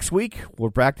next week, we're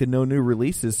back to no new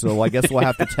releases, so I guess we'll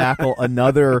have to tackle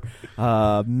another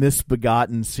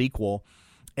misbegotten sequel.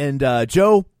 And,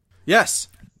 Joe? Yes?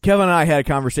 Kevin and I had a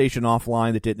conversation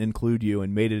offline that didn't include you,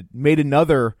 and made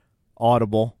another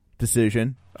audible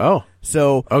decision. Oh.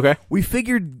 So okay. We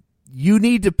figured you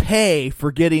need to pay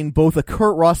for getting both a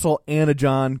Kurt Russell and a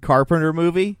John Carpenter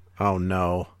movie. Oh,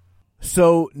 no.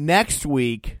 So next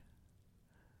week,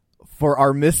 for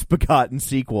our misbegotten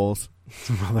sequels,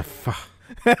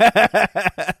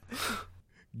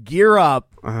 gear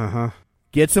up,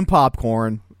 get some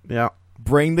popcorn,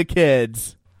 bring the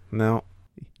kids. No.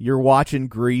 You're watching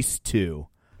Grease 2.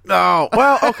 Oh,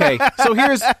 well, okay. So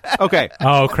okay.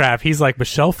 Oh, crap. He's like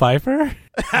Michelle Pfeiffer?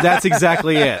 That's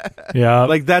exactly it. Yeah.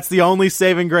 Like, that's the only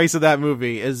saving grace of that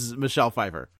movie is Michelle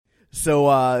Pfeiffer.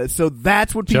 So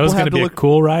that's what people Joe's have to be look. A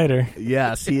cool writer.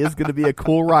 Yes, he is going to be a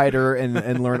cool writer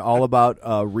and learn all about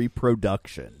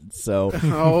reproduction. So,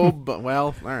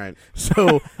 well, all right.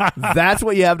 So that's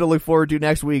what you have to look forward to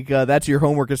next week. That's your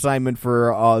homework assignment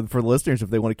for the listeners if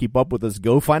they want to keep up with us.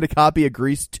 Go find a copy of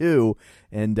Grease 2,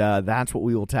 and that's what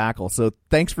we will tackle. So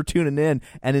thanks for tuning in,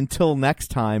 and until next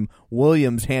time,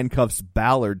 Williams handcuffs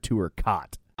Ballard to her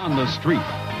cot. On the street,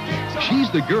 she's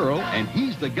the girl and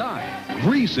he's the guy.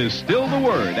 Grease is still the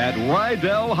word at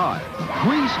Rydell High.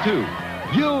 Grease 2.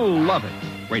 You'll love it.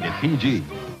 Rated PG.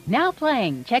 Now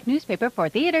playing. Check newspaper for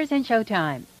theaters and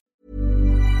showtime.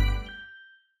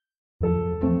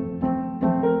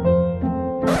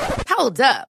 Hold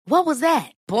up. What was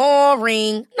that?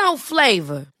 Boring. No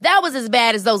flavor. That was as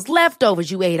bad as those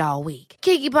leftovers you ate all week.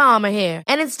 Keke Palmer here.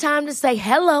 And it's time to say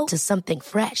hello to something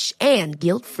fresh and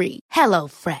guilt-free. Hello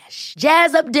Fresh.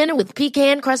 Jazz up dinner with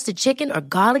pecan-crusted chicken or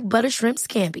garlic butter shrimp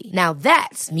scampi. Now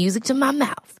that's music to my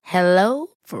mouth. Hello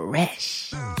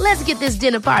Fresh. Let's get this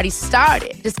dinner party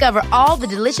started. Discover all the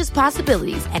delicious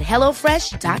possibilities at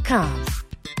HelloFresh.com.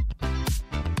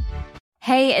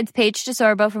 Hey, it's Paige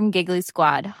DeSorbo from Giggly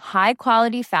Squad. High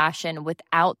quality fashion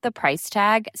without the price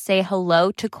tag. Say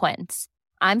hello to Quince.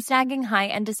 I'm snagging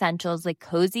high-end essentials like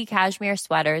cozy cashmere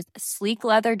sweaters, sleek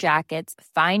leather jackets,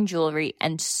 fine jewelry,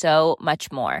 and so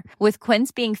much more. With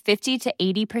Quince being 50 to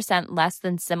 80% less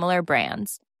than similar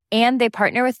brands. And they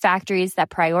partner with factories that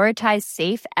prioritize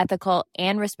safe, ethical,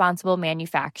 and responsible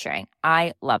manufacturing.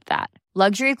 I love that.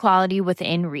 Luxury quality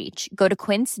within reach. Go to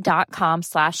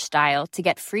quince.com/style to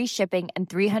get free shipping and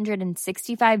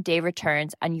 365-day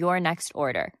returns on your next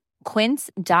order.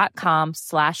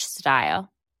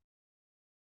 Quince.com/style.